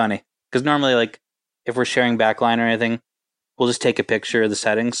 that's funny. Because normally, like, if we're sharing backline or anything, we'll just take a picture of the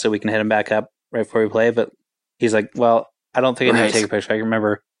settings so we can hit them back up right before we play. But he's like, well, I don't think I need to take a picture. I can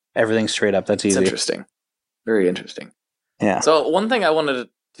remember everything straight up. That's easy. That's interesting. Very interesting. Yeah. So one thing I wanted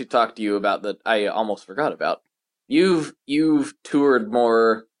to talk to you about that I almost forgot about. You've toured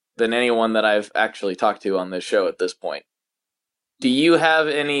more than anyone that I've actually talked to on this show at this point. Do you have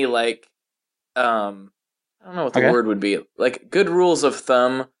any like I don't know what the word would be, like good rules of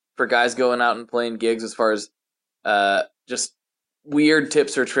thumb for guys going out and playing gigs as far as just weird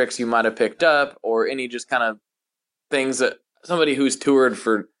tips or tricks you might have picked up, or any just kind of things that somebody who's toured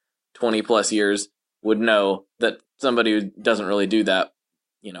for 20 plus years would know that somebody who doesn't really do that,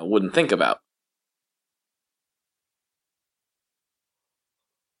 wouldn't think about?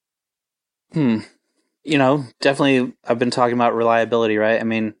 Definitely I've been talking about reliability, right? I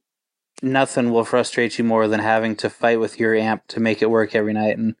mean, nothing will frustrate you more than having to fight with your amp to make it work every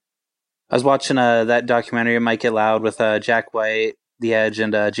night. And I was watching that documentary, Might Get Loud, with Jack White, The Edge,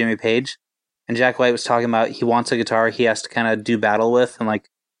 and Jimmy Page. And Jack White was talking about he wants a guitar he has to kind of do battle with and like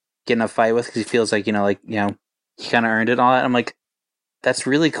get in a fight with, because he feels like, he kind of earned it and all that. I'm like, that's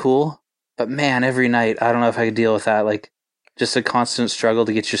really cool. But man, every night, I don't know if I could deal with that. Like, just a constant struggle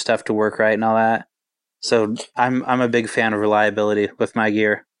to get your stuff to work right and all that. So I'm a big fan of reliability with my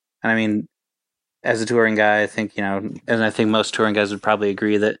gear. And I mean, as a touring guy, I think, and I think most touring guys would probably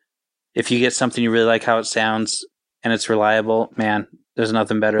agree that if you get something you really like how it sounds and it's reliable, man, there's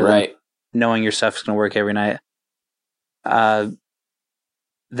nothing better than knowing your stuff's going to work every night. That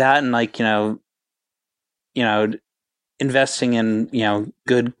and like, investing in,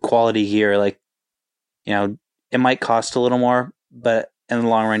 good quality gear, like, it might cost a little more, but in the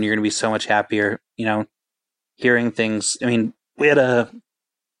long run, you're going to be so much happier, hearing things. I mean, we had a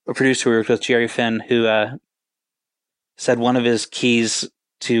producer we worked with, Jerry Finn, who said one of his keys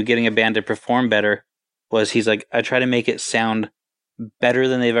to getting a band to perform better was he's like, I try to make it sound better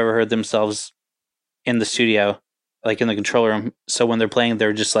than they've ever heard themselves in the studio, like in the control room. So when they're playing,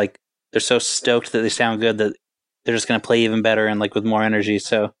 they're just like, they're so stoked that they sound good that they're just going to play even better and like with more energy.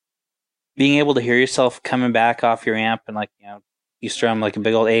 So being able to hear yourself coming back off your amp and like, you strum like a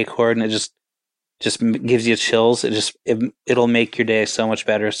big old A chord and it just gives you chills. It'll make your day so much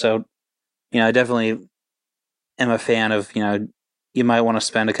better. So, I definitely am a fan of, you might want to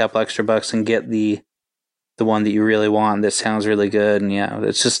spend a couple extra bucks and get the one that you really want that sounds really good. And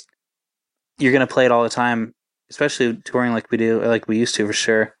it's just, you're going to play it all the time, especially touring like we do, or like we used to for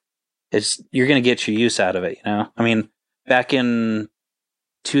sure. You're going to get your use out of it. I mean, back in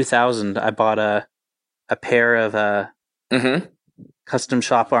 2000, I bought a pair of custom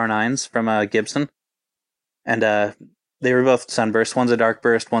shop R9s from Gibson, and they were both sunburst. One's a dark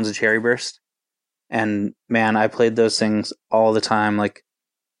burst, one's a cherry burst. And man, I played those things all the time. Like,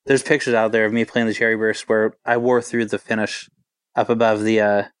 there's pictures out there of me playing the cherry burst where I wore through the finish up above the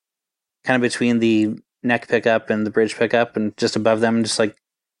kind of between the neck pickup and the bridge pickup, and just above them, just like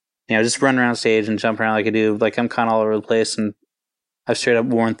just run around stage and jump around like I do. Like, I'm kind of all over the place, and I've straight up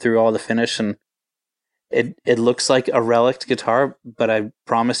worn through all the finish, and it looks like a relic guitar, but I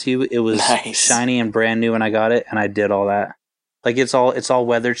promise you it was shiny and brand new when I got it, and I did all that. Like, it's all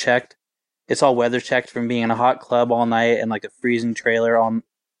weather checked. It's all weather checked from being in a hot club all night and like a freezing trailer on,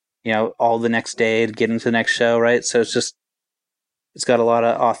 all the next day getting to the next show, right? So it's got a lot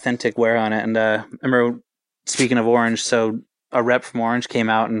of authentic wear on it. And I remember, speaking of Orange, so a rep from Orange came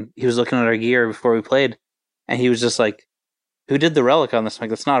out and he was looking at our gear before we played, and he was just like, "Who did the relic on this?" I'm like,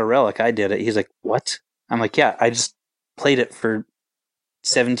 "That's not a relic. I did it." He's like, "What?" I'm like, "Yeah, I just played it for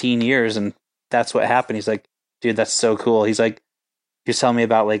 17 years and that's what happened." He's like, "Dude, that's so cool." He's like, he was telling me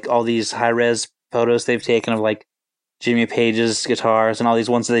about like all these high res photos they've taken of like Jimmy Page's guitars and all these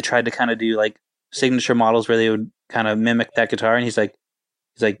ones that they tried to kind of do like signature models where they would kind of mimic that guitar. And he's like,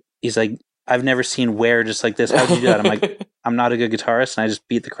 "I've never seen wear just like this. How'd you do that?" I'm like, "I'm not a good guitarist and I just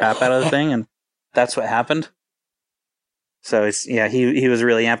beat the crap out of the thing." And that's what happened. So he was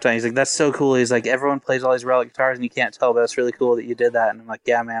really amped on it. He's like, "That's so cool." He's like, "Everyone plays all these relic guitars and you can't tell, but that's really cool that you did that." And I'm like,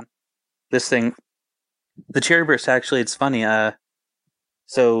 "Yeah, man, this thing, the Cherry Burst, actually, it's funny.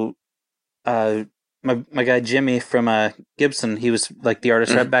 So my guy Jimmy from Gibson, he was like the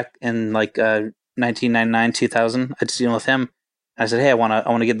artist rep back in like 1999, 2000. I'd deal with him. I said, "Hey, I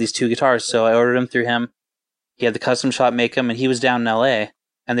want to get these two guitars." So I ordered them through him. He had the custom shop make them, and he was down in LA,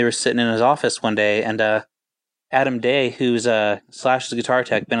 and they were sitting in his office one day, and Adam Day, who's Slash's guitar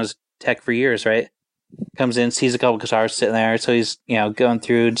tech, been his tech for years, right? Comes in, sees a couple guitars sitting there, so he's going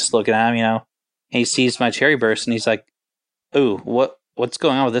through, just looking at them, and he sees my Cherry Burst, and he's like, "Ooh, what's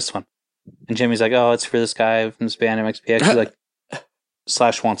going on with this one?" And Jimmy's like, "Oh, it's for this guy from this band MxPx." He's like,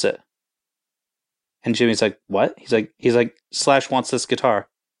 "Slash wants it." And Jimmy's like, "What?" He's like, "Slash wants this guitar."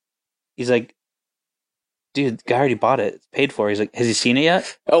 He's like, "Dude, the guy already bought it. It's paid for." He's like, "Has he seen it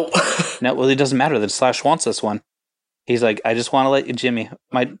yet?" Oh. No, well, it doesn't matter. The Slash wants this one. He's like, "I just want to let you,"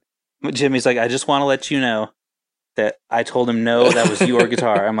 Jimmy's like, "I just want to let you know that I told him no, that was your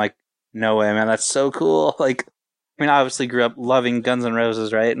guitar." I'm like, "No way, man. That's so cool." Like, I mean, I obviously grew up loving Guns N'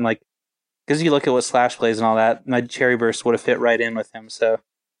 Roses, right? And like, because you look at what Slash plays and all that, my Cherry Burst would have fit right in with him. So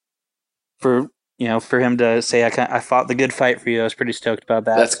for him to say I fought the good fight for you, I was pretty stoked about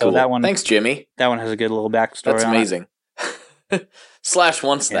that. That's cool. That one, thanks, Jimmy. That one has a good little backstory. That's amazing. Slash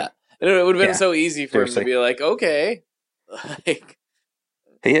wants that. It would have been so easy for him to be like, "Okay." Like,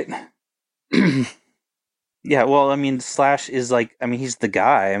 yeah, well, I mean, Slash is like, I mean, he's the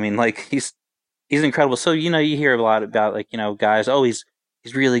guy. I mean, like, he's incredible. So, you hear a lot about, like, guys, "Oh, he's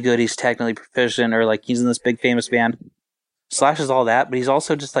really good, he's technically proficient," or like, "He's in this big famous band." Slash is all that, but he's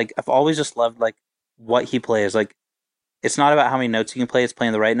also just like, I've always just loved like what he plays. Like, it's not about how many notes you can play, it's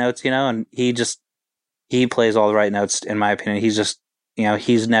playing the right notes, and he plays all the right notes, in my opinion. He's just,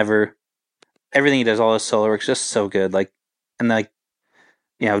 he's never, everything he does, all his solo work's just so good. Like, and like,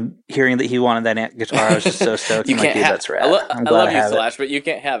 hearing that he wanted that guitar, I was just so stoked. You can't have that's rad. I love you, Slash, but you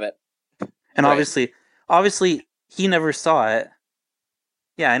can't have it. And obviously, he never saw it.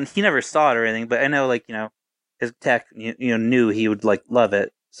 Yeah, and he never saw it or anything, but I know, like, his tech, knew he would, like, love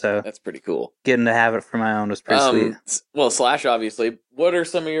it. So That's pretty cool. getting to have it for my own was pretty sweet. Well, Slash, obviously. What are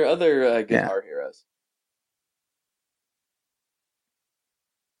some of your other guitar heroes?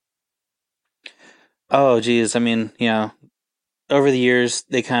 Oh, geez. I mean, over the years,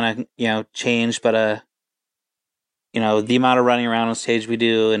 they kind of, changed, but, the amount of running around on stage we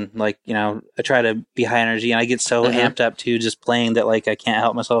do, and, like, I try to be high energy, and I get so amped up, too, just playing that, like, I can't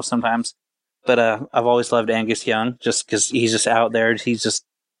help myself sometimes. But I've always loved Angus Young, just because he's just out there.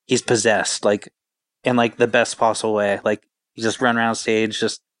 He's possessed, like, in, like, the best possible way. Like, he just run around stage,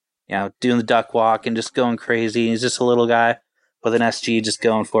 just, doing the duck walk and just going crazy. He's just a little guy with an SG just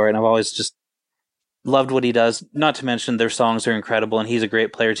going for it. And I've always just loved what he does. Not to mention their songs are incredible, and he's a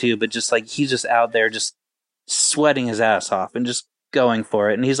great player too. But just, like, he's just out there just sweating his ass off and just going for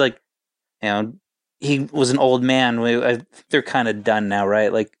it. And he's like, he was an old man. I think they're kind of done now,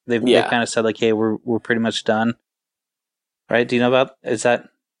 right? Like they've kind of said, like, hey, we're pretty much done, right? Do you know about? Is that?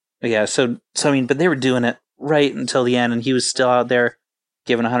 Yeah. So I mean, but they were doing it right until the end, and he was still out there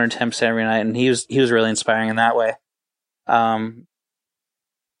giving 110% every night, and he was really inspiring in that way.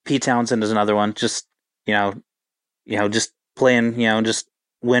 Pete Townsend is another one. Just just playing, just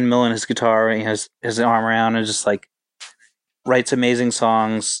windmilling his guitar, and he has his arm around and just, like, writes amazing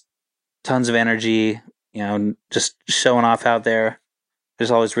songs, tons of energy, just showing off out there.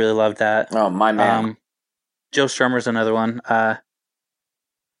 Just always really loved that. Oh, my man. Joe Strummer's another one. And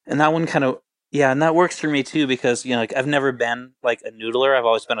that one kind of, and that works for me too, because, like, I've never been, like, a noodler. I've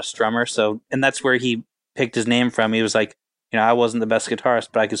always been a strummer. So, and that's where he picked his name from. He was like, I wasn't the best guitarist,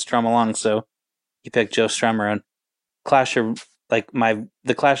 but I could strum along. So he picked Joe Strummer. And Clash are, like,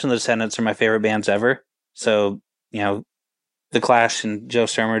 the Clash and the Descendants are my favorite bands ever. So, the Clash and Joe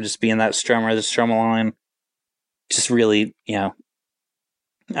Strummer just being that strummer, the strum along, just really, I don't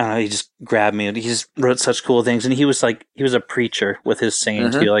know, he just grabbed me. He just wrote such cool things. And he was a preacher with his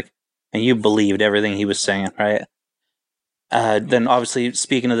singing too, like, and you believed everything he was saying, right? Then obviously,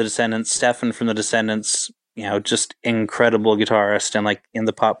 speaking of the Descendants, Stefan from the Descendants, just incredible guitarist, and, like, in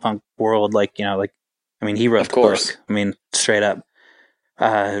the pop punk world, like, I mean, he wrote the book. I mean, straight up.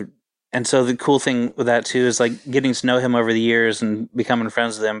 And so the cool thing with that too is, like, getting to know him over the years and becoming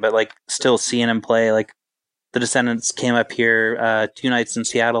friends with him, but, like, still seeing him play. Like, the Descendants came up here 2 nights in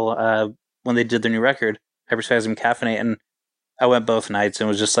Seattle when they did their new record, Hyperspasm Caffeinate, and I went both nights and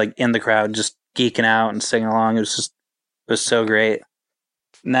was just, like, in the crowd, just geeking out and singing along. It was so great.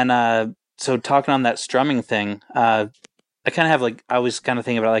 And then so talking on that strumming thing, I kind of have, like, I was kind of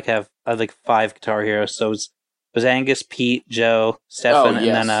thinking about, like, I have like 5 guitar heroes. So it was Angus, Pete, Joe, Stefan,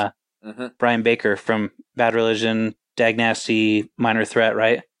 and then Brian Baker from Bad Religion, Dag Nasty, Minor Threat,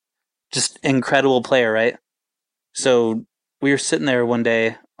 right? Just incredible player, right? So we were sitting there one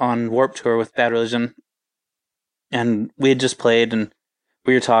day on Warped Tour with Bad Religion, and we had just played, and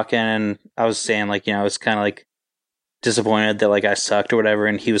we were talking, and I was saying, like, I was kind of, like, disappointed that, like, I sucked or whatever,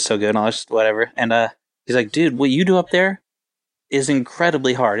 and he was so good, and I was just whatever. And he's like, dude, what you do up there is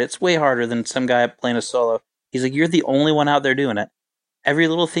incredibly hard. It's way harder than some guy playing a solo. He's like, you're the only one out there doing it. Every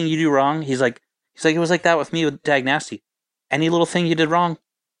little thing you do wrong, he's like, it was like that with me with Dag Nasty. Any little thing you did wrong,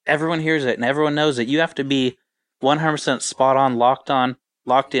 everyone hears it and everyone knows it. You have to be 100% spot on, locked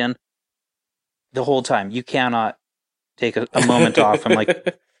in the whole time. You cannot take a moment off. I'm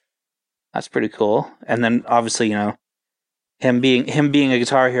like, that's pretty cool. And then obviously, him being a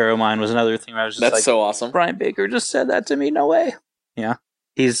guitar hero of mine was another thing where I was just that's so awesome. Brian Baker just said that to me. No way. Yeah,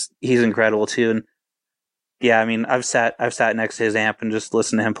 he's incredible too. And yeah, I mean, I've sat next to his amp and just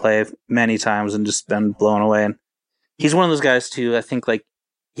listened to him play many times and just been blown away. And he's one of those guys too. I think, like,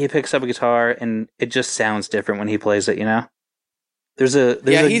 he picks up a guitar and it just sounds different when he plays it. He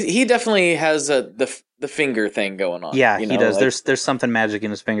definitely has the finger thing going on. Yeah, he does. Like, there's something magic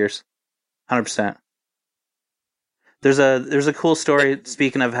in his fingers, 100%. There's a cool story.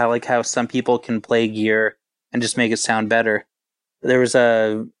 Speaking of how some people can play gear and just make it sound better. There was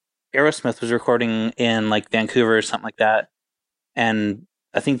Aerosmith was recording in, like, Vancouver or something like that, and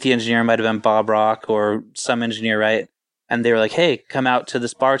I think the engineer might have been Bob Rock or some engineer, right? And they were like, "Hey, come out to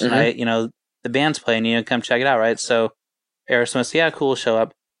this bar tonight. The band's playing. Come check it out, right?" So Aerosmith said, "Yeah, cool, show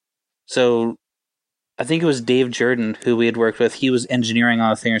up." So I think it was Dave Jordan who we had worked with. He was engineering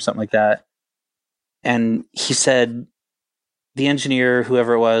on a thing or something like that, and he said the engineer,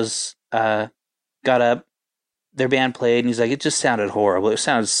 whoever it was, got up. Their band played, and he's like, it just sounded horrible. It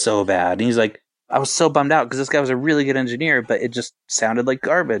sounded so bad. And he's like, I was so bummed out because this guy was a really good engineer, but it just sounded like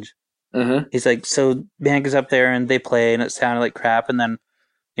garbage. He's like, so band goes up there and they play, and it sounded like crap. And then,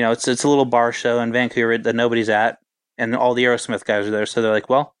 it's a little bar show in Vancouver that nobody's at, and all the Aerosmith guys are there. So they're like,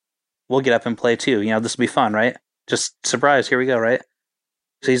 well, we'll get up and play too. This will be fun, right? Just surprise, here we go, right?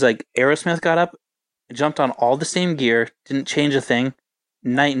 So he's like, Aerosmith got up, jumped on all the same gear, didn't change a thing,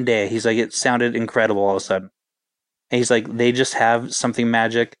 night and day. He's like, it sounded incredible all of a sudden. And he's like, they just have something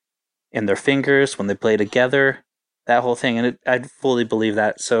magic in their fingers when they play together, that whole thing. And I fully believe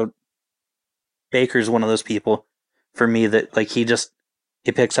that. So Baker's one of those people for me that like he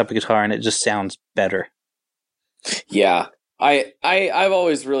picks up a guitar and it just sounds better. Yeah. I've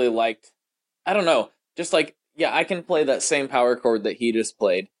always really liked, I don't know, just like, yeah, I can play that same power chord that he just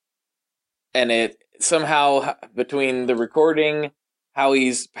played. And it somehow, between the recording, how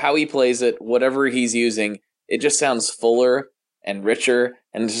he plays it, whatever he's using, it just sounds fuller and richer.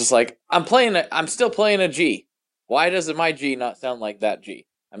 And it's just like, I'm still playing a G. Why does my G not sound like that G?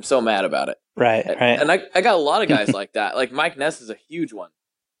 I'm so mad about it. Right. And I got a lot of guys like that. Like Mike Ness is a huge one.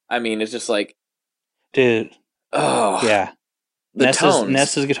 I mean, it's just like, dude. Oh yeah.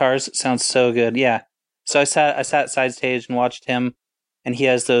 Ness's guitars sound so good. Yeah. So I sat side stage and watched him, and he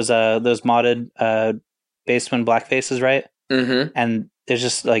has those modded Bassman black faces, right? Mm-hmm. And there's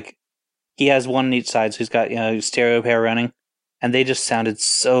just like he has one on each side, so he's got stereo pair running, and they just sounded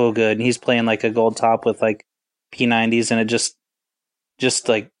so good. And he's playing like a gold top with like P90s, and it just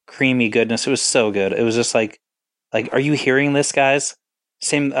like creamy goodness. It was so good. It was just like are you hearing this, guys?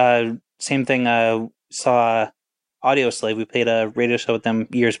 Same thing. Saw Audio Slave. We played a radio show with them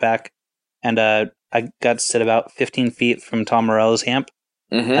years back, and I got to sit about 15 feet from Tom Morello's amp.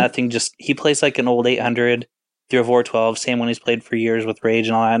 Mm-hmm. That thing he plays like an old 800 through a 412, same one he's played for years with Rage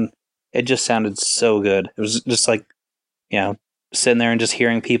and all that. And it just sounded so good. It was just like, sitting there and just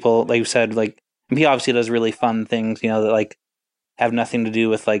hearing people, like you said, like, he obviously does really fun things, that like have nothing to do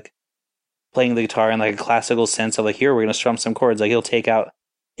with like playing the guitar in like a classical sense of like, here, we're going to strum some chords. Like he'll take out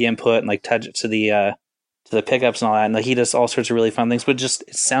the input and like touch it to the pickups and all that. And like he does all sorts of really fun things, but just,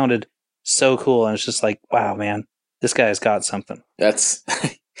 it sounded so cool. And it's just like, wow, man, this guy's got something.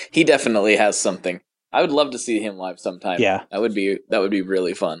 He definitely has something. I would love to see him live sometime. Yeah. That would be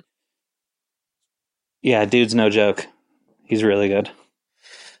really fun. Yeah, dude's no joke. He's really good.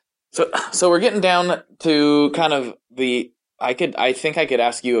 So we're getting down to kind of I think I could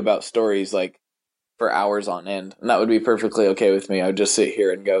ask you about stories like for hours on end, and that would be perfectly okay with me. I would just sit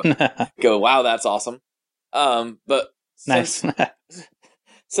here and go, wow, that's awesome. But nice.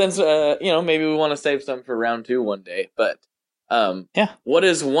 Since maybe we want to save some for round 2 one day, but yeah. What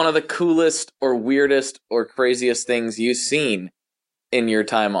is one of the coolest or weirdest or craziest things you've seen in your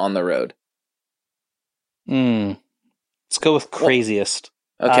time on the road? Let's go with craziest.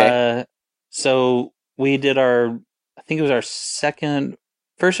 Okay. So we did I think it was our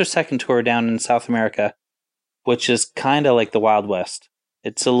first or second tour down in South America, which is kind of like the Wild West.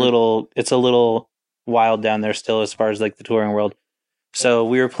 It's a little wild down there still as far as like the touring world. So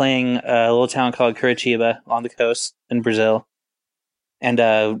we were playing a little town called Curitiba on the coast in Brazil. And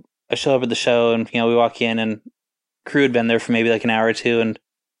I show up at the show, and we walk in, and crew had been there for maybe like an hour or two, and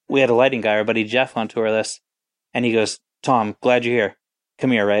we had a lighting guy, our buddy Jeff, on tour with us, and he goes, "Tom, glad you're here.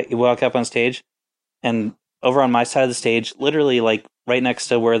 Come here," right? You walk up on stage, and over on my side of the stage, literally like right next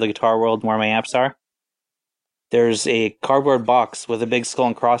to where the Guitar World, where my amps are, there's a cardboard box with a big skull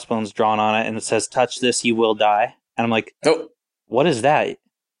and crossbones drawn on it, and it says, "Touch this, you will die." And I'm like, "Oh, what is that?"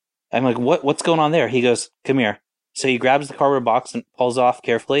 I'm like, what's going on there? He goes, "Come here." So he grabs the cardboard box and pulls off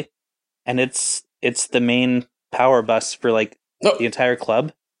carefully, and it's the main power bus for like the entire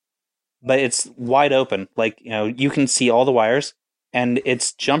club, but it's wide open. Like, you can see all the wires, and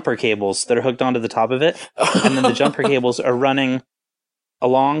it's jumper cables that are hooked onto the top of it, and then the jumper cables are running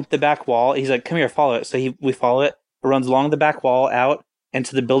along the back wall. He's like, "Come here, follow it." So we follow it. It runs along the back wall out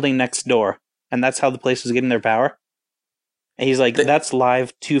into the building next door, and that's how the place was getting their power. And he's like, "That's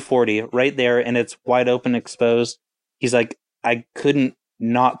live 240 right there, and it's wide open, exposed." He's like, "I couldn't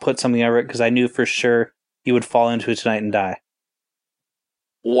not put something over it because I knew for sure you would fall into it tonight and die."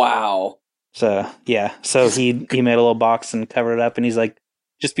 Wow. So, yeah. So he made a little box and covered it up, and he's like,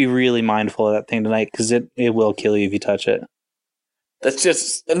 "Just be really mindful of that thing tonight because it will kill you if you touch it." That's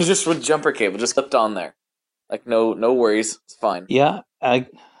just with jumper cable, just hooked on there. Like, no worries. It's fine. Yeah. Like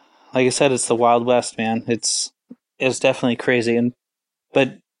I said, it's the Wild West, man. It's definitely crazy.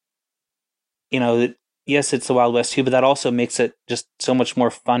 But yes, it's the Wild West too, but that also makes it just so much more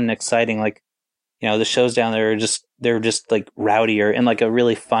fun and exciting. Like, the shows down there they're just like rowdier in like a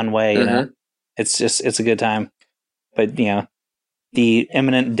really fun way. It's a good time. But the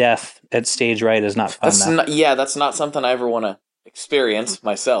imminent death at stage right is not fun. That's not something I ever want to experience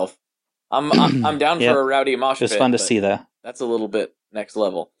myself. I'm down for a rowdy mosh pit. It's fun to see though. That's a little bit next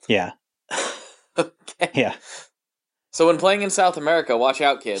level. Yeah. Okay. Yeah. So when playing in South America, watch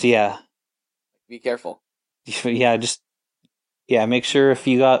out, kids. So yeah, Be careful. Make sure if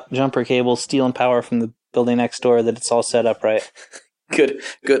you got jumper cables stealing power from the building next door that it's all set up right. Good.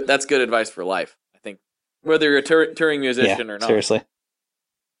 That's good advice for life, I think. Whether you're a touring musician or not. Seriously.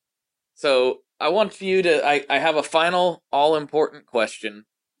 So I want you to... I have a final, all-important question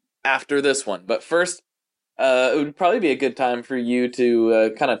after this one. But first, it would probably be a good time for you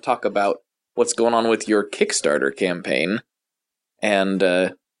to kind of talk about what's going on with your Kickstarter campaign. And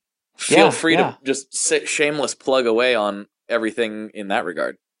feel free to just shameless plug away on everything in that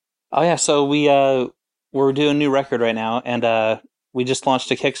regard. Oh, yeah. So we're doing a new record right now. And we just launched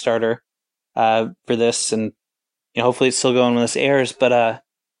a Kickstarter for this. And hopefully it's still going when this airs. But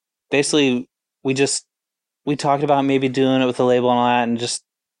basically, we talked about maybe doing it with a label and all that. And just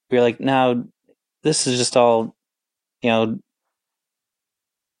we were like, no, this is just all,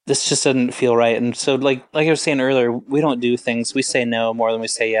 this just doesn't feel right. And so like I was saying earlier, we don't do things. We say no more than we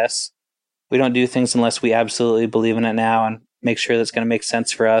say yes. We don't do things unless we absolutely believe in it now and make sure that's going to make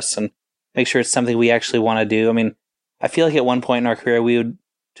sense for us and make sure it's something we actually want to do. I mean, I feel like at one point in our career, we would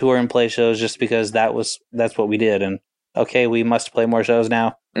tour and play shows just because that's what we did. And okay, we must play more shows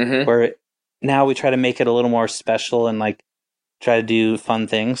now. Mm-hmm. Where now we try to make it a little more special and like try to do fun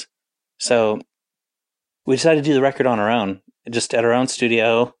things. So we decided to do the record on our own, just at our own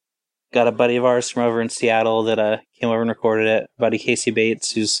studio. Got a buddy of ours from over in Seattle that came over and recorded it. Buddy Casey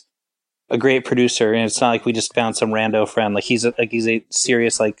Bates, who's a great producer, and it's not like we just found some rando friend. Like he's a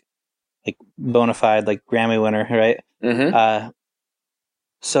serious like bona fide like Grammy winner, right? Mm-hmm.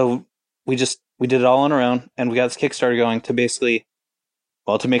 So we did it all on our own, and we got this Kickstarter going to basically,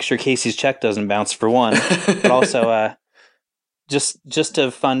 to make sure Casey's check doesn't bounce for one, but also just to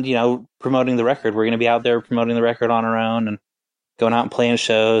fund promoting the record. We're going to be out there promoting the record on our own and going out and playing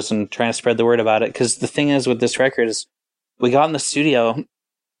shows and trying to spread the word about it. Because the thing is with this record is we got in the studio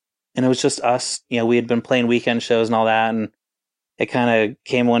and it was just us. We had been playing weekend shows and all that. And it kind of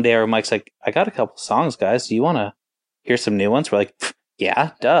came one day where Mike's like, I got a couple songs, guys. Do you want to hear some new ones? We're like,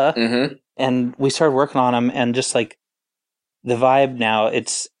 yeah, duh. Mm-hmm. And we started working on them and just like the vibe now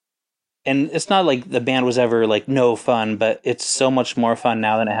and it's not like the band was ever like no fun, but it's so much more fun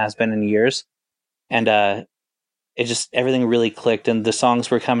now than it has been in years. And, it just, everything really clicked and the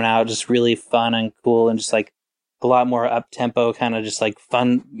songs were coming out just really fun and cool and just like a lot more up tempo, kind of just like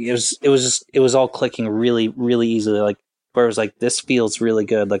fun. It was all clicking really, really easily. Like where it was like, this feels really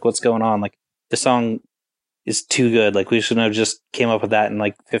good. Like what's going on? Like the song is too good. Like we shouldn't have just came up with that in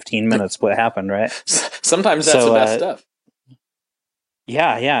like 15 minutes. What happened, right? Sometimes that's the best stuff.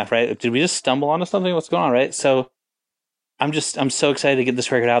 Yeah, right. Did we just stumble onto something? What's going on, right? So I'm so excited to get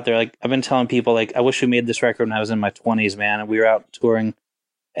this record out there. Like I've been telling people, like I wish we made this record when I was in my 20s, man. And we were out touring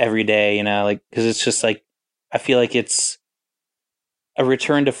every day, like because it's just like I feel like it's a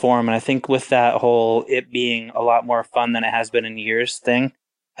return to form. And I think with that whole it being a lot more fun than it has been in years thing,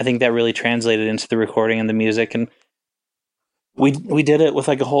 I think that really translated into the recording and the music. And we did it with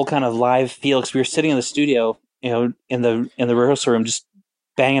like a whole kind of live feel because we were sitting in the studio, in the rehearsal room, just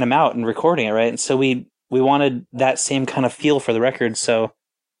banging them out and recording it, right? And so we wanted that same kind of feel for the record. So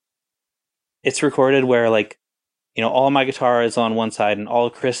it's recorded where like, all my guitar is on one side and all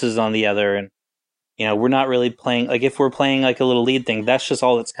Chris is on the other. And, we're not really playing, like if we're playing like a little lead thing, that's just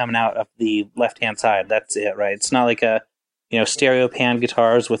all that's coming out of the left-hand side. That's it, right? It's not like a, stereo pan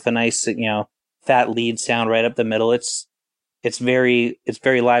guitars with a nice, fat lead sound right up the middle. It's very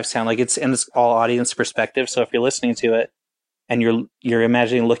live sound. Like it's all audience perspective. So if you're listening to it, and you're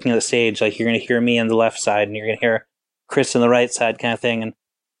imagining looking at the stage, like you're going to hear me on the left side and you're going to hear Chris on the right side kind of thing. And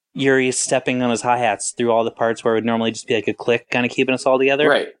Yuri stepping on his hi-hats through all the parts where it would normally just be like a click kind of keeping us all together.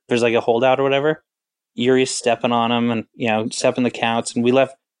 Right. There's like a holdout or whatever. Yuri's stepping on them and, stepping the counts. And we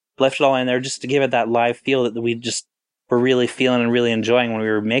left it all in there just to give it that live feel that we just were really feeling and really enjoying when we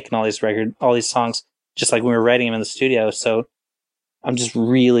were making all these songs, just like when we were writing them in the studio. So I'm just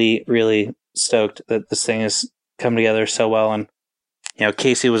really, really stoked that this thing is come together so well. And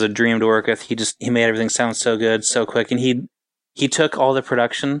Casey was a dream to work with. He made everything sound so good, so quick, and he took all the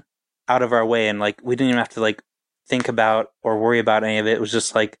production out of our way, and like we didn't even have to like think about or worry about any of it. It was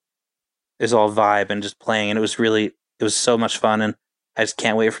just like it was all vibe and just playing, and it was so much fun, and I just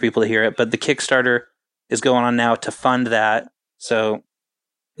can't wait for people to hear it. But the Kickstarter is going on now to fund that. So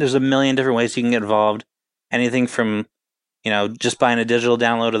there's a million different ways you can get involved. Anything from just buying a digital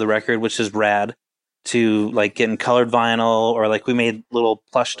download of the record, which is rad, to like getting colored vinyl, or like we made little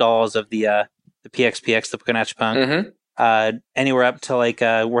plush dolls of the MxPx, the Pukanach Punk. Mm-hmm. Anywhere up to like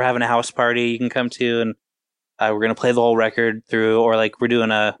we're having a house party you can come to, and we're gonna play the whole record through, or like we're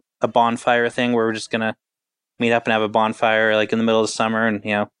doing a bonfire thing where we're just gonna meet up and have a bonfire like in the middle of the summer, and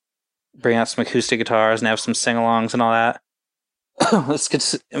bring out some acoustic guitars and have some sing-alongs and all that.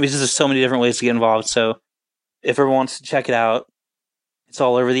 There's so many different ways to get involved. So if everyone wants to check it out, it's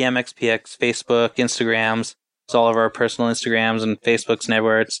all over the MxPx Facebook, Instagrams. It's all over our personal Instagrams and Facebooks and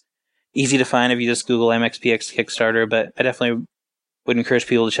everywhere. It's easy to find if you just Google MxPx Kickstarter, but I definitely would encourage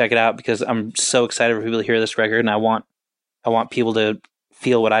people to check it out because I'm so excited for people to hear this record, and I want people to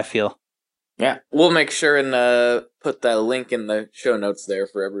feel what I feel. Yeah, we'll make sure and put that link in the show notes there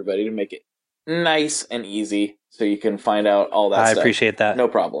for everybody to make it nice and easy so you can find out all that stuff. I appreciate that. No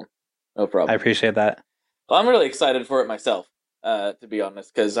problem. I appreciate that. Well, I'm really excited for it myself, to be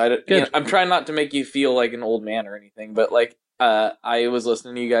honest, because I'm trying not to make you feel like an old man or anything, but like I was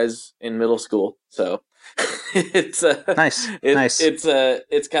listening to you guys in middle school, so it's nice.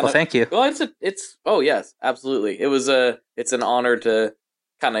 It's kind of thank you. Well, oh yes, absolutely. It's an honor to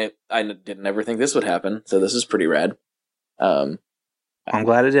kind of. I didn't ever think this would happen, so this is pretty rad. I'm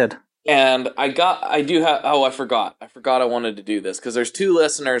glad it did. And I forgot I wanted to do this because there's 2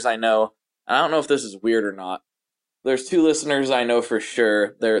 listeners I know. And I don't know if this is weird or not. There's 2 listeners I know for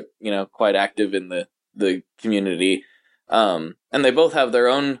sure. They're, quite active in the community. And they both have their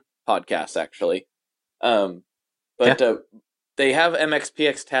own podcasts, actually. They have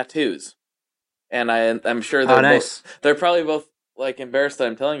MxPx tattoos. And I'm sure they're nice. They're probably both like embarrassed that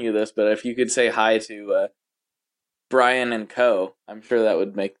I'm telling you this, but if you could say hi to Brian and Co., I'm sure that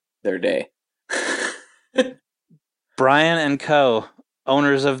would make their day. Brian and Co.,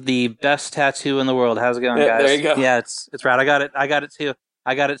 owners of the best tattoo in the world. How's it going, guys? There you go. Yeah, it's rad. I got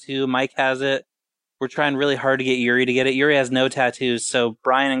it too. Mike has it. We're trying really hard to get Yuri to get it. Yuri has no tattoos, so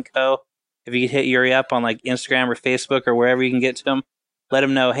Brian and Co., if you could hit Yuri up on like Instagram or Facebook or wherever you can get to him, let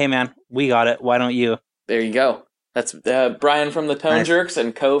him know, hey man, we got it. Why don't you? There you go. That's Brian from the Tone Jerks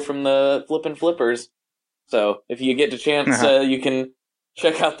and Co. from the Flippin' Flippers. So if you get the chance, you can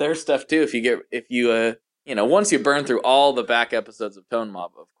check out their stuff too. If you once you burn through all the back episodes of Tone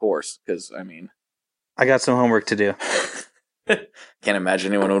Mob, of course, because I got some homework to do. Can't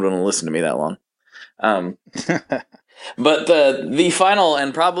imagine anyone would want to listen to me that long. But the final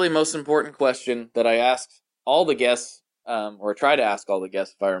and probably most important question that I asked all the guests, or try to ask all the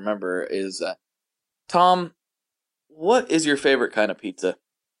guests if I remember, is, Tom, what is your favorite kind of pizza?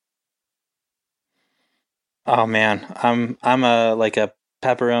 Oh man, I'm a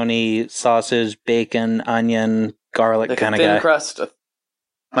pepperoni, sausage, bacon, onion, garlic kind of guy. Thin crust.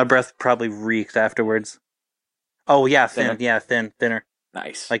 My breath probably reeked afterwards. Oh yeah, thinner.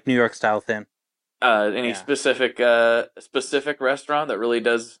 Nice. Like New York style thin. Any specific restaurant that really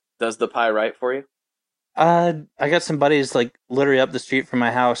does the pie right for you? I got some buddies like literally up the street from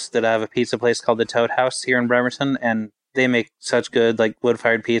my house that have a pizza place called the Toad House here in Bremerton, and they make such good like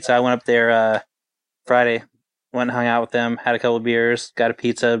wood-fired pizza. I went up there Friday, went and hung out with them, had a couple of beers, got a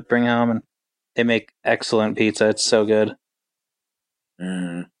pizza, bring home, and they make excellent pizza. It's so good.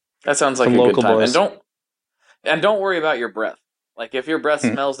 That sounds like some a good local time. boys. And don't worry about your breath. Like if your breath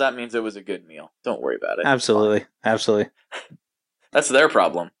smells, that means it was a good meal. Don't worry about it. Absolutely. That's their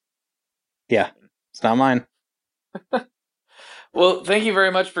problem. Yeah, it's not mine. Well, thank you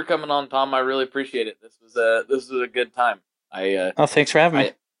very much for coming on, Tom. I really appreciate it. This was a good time. Thanks for having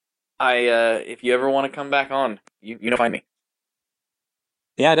me. If you ever want to come back on, you know, find me.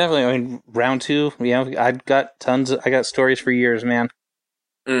 Yeah, definitely. I mean, round 2. I got stories for years, man.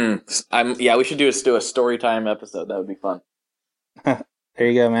 We should do a story time episode. That would be fun. There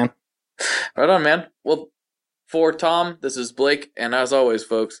you go, man. Right on, man. Well, for Tom, this is Blake, and as always,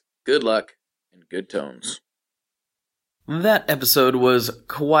 folks, good luck and good tones. That episode was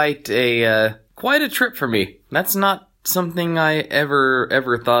quite a trip for me. That's not something I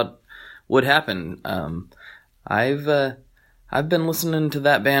ever thought would happen. I've been listening to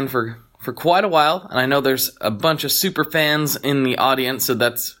that band for quite a while, and I know there's a bunch of super fans in the audience, so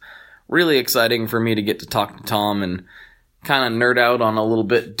that's really exciting for me to get to talk to Tom and kind of nerd out on a little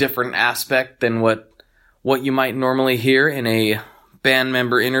bit different aspect than what you might normally hear in a band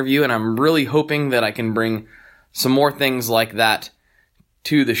member interview, and I'm really hoping that I can bring some more things like that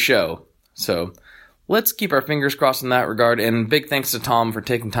to the show. So let's keep our fingers crossed in that regard, and big thanks to Tom for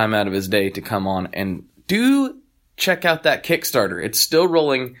taking time out of his day to come on, and do check out that Kickstarter. It's still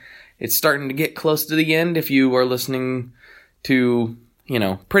rolling. It's starting to get close to the end. If you are listening to,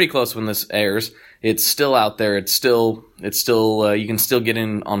 pretty close when this airs, it's still out there. It's still, you can still get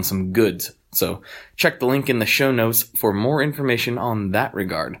in on some goods. So check the link in the show notes for more information on that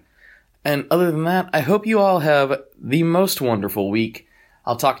regard. And other than that, I hope you all have the most wonderful week.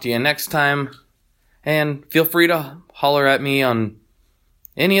 I'll talk to you next time. And feel free to holler at me on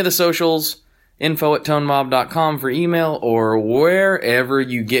any of the socials. info@tonemob.com for email, or wherever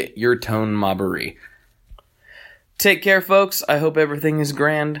you get your tone mobbery. Take care, folks. I hope everything is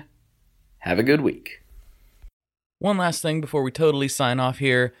grand. Have a good week. One last thing before we totally sign off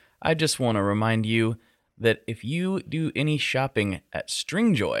here. I just want to remind you that if you do any shopping at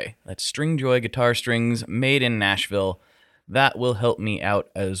Stringjoy, that's Stringjoy guitar strings made in Nashville, that will help me out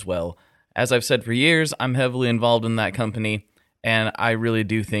as well. As I've said for years, I'm heavily involved in that company, and I really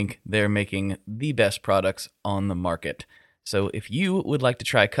do think they're making the best products on the market. So if you would like to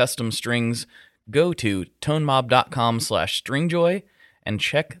try custom strings, go to tonemob.com/stringjoy and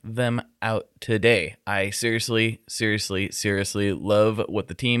check them out today. I seriously love what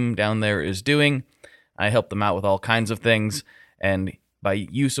the team down there is doing. I help them out with all kinds of things, and by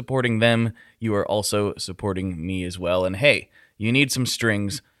you supporting them, you are also supporting me as well. And hey, you need some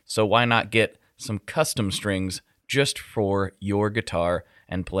strings, so why not get some custom strings just for your guitar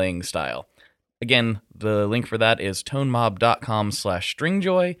and playing style? Again, the link for that is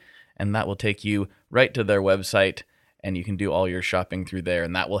tonemob.com/stringjoy, and that will take you right to their website, and you can do all your shopping through there,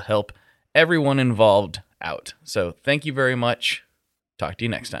 and that will help everyone involved out. So thank you very much. Talk to you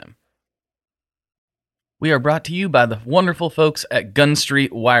next time. We are brought to you by the wonderful folks at Gun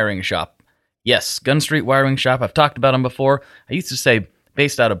Street Wiring Shop. Yes, Gun Street Wiring Shop. I've talked about them before. I used to say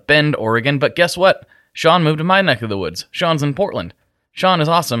based out of Bend, Oregon, but guess what? Sean moved to my neck of the woods. Sean's in Portland. Sean is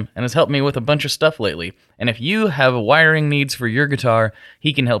awesome and has helped me with a bunch of stuff lately. And if you have wiring needs for your guitar,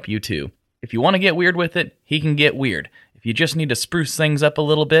 he can help you too. If you want to get weird with it, he can get weird. If you just need to spruce things up a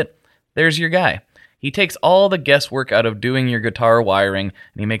little bit, there's your guy. He takes all the guesswork out of doing your guitar wiring,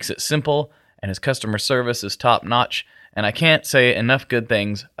 and he makes it simple, and his customer service is top-notch, and I can't say enough good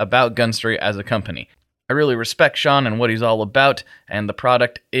things about Gun Street as a company. I really respect Sean and what he's all about, and the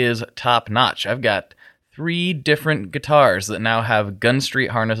product is top-notch. I've got 3 different guitars that now have Gun Street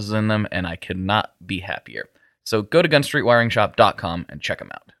harnesses in them, and I could not be happier. So go to gunstreetwiringshop.com and check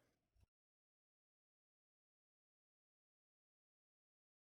them out.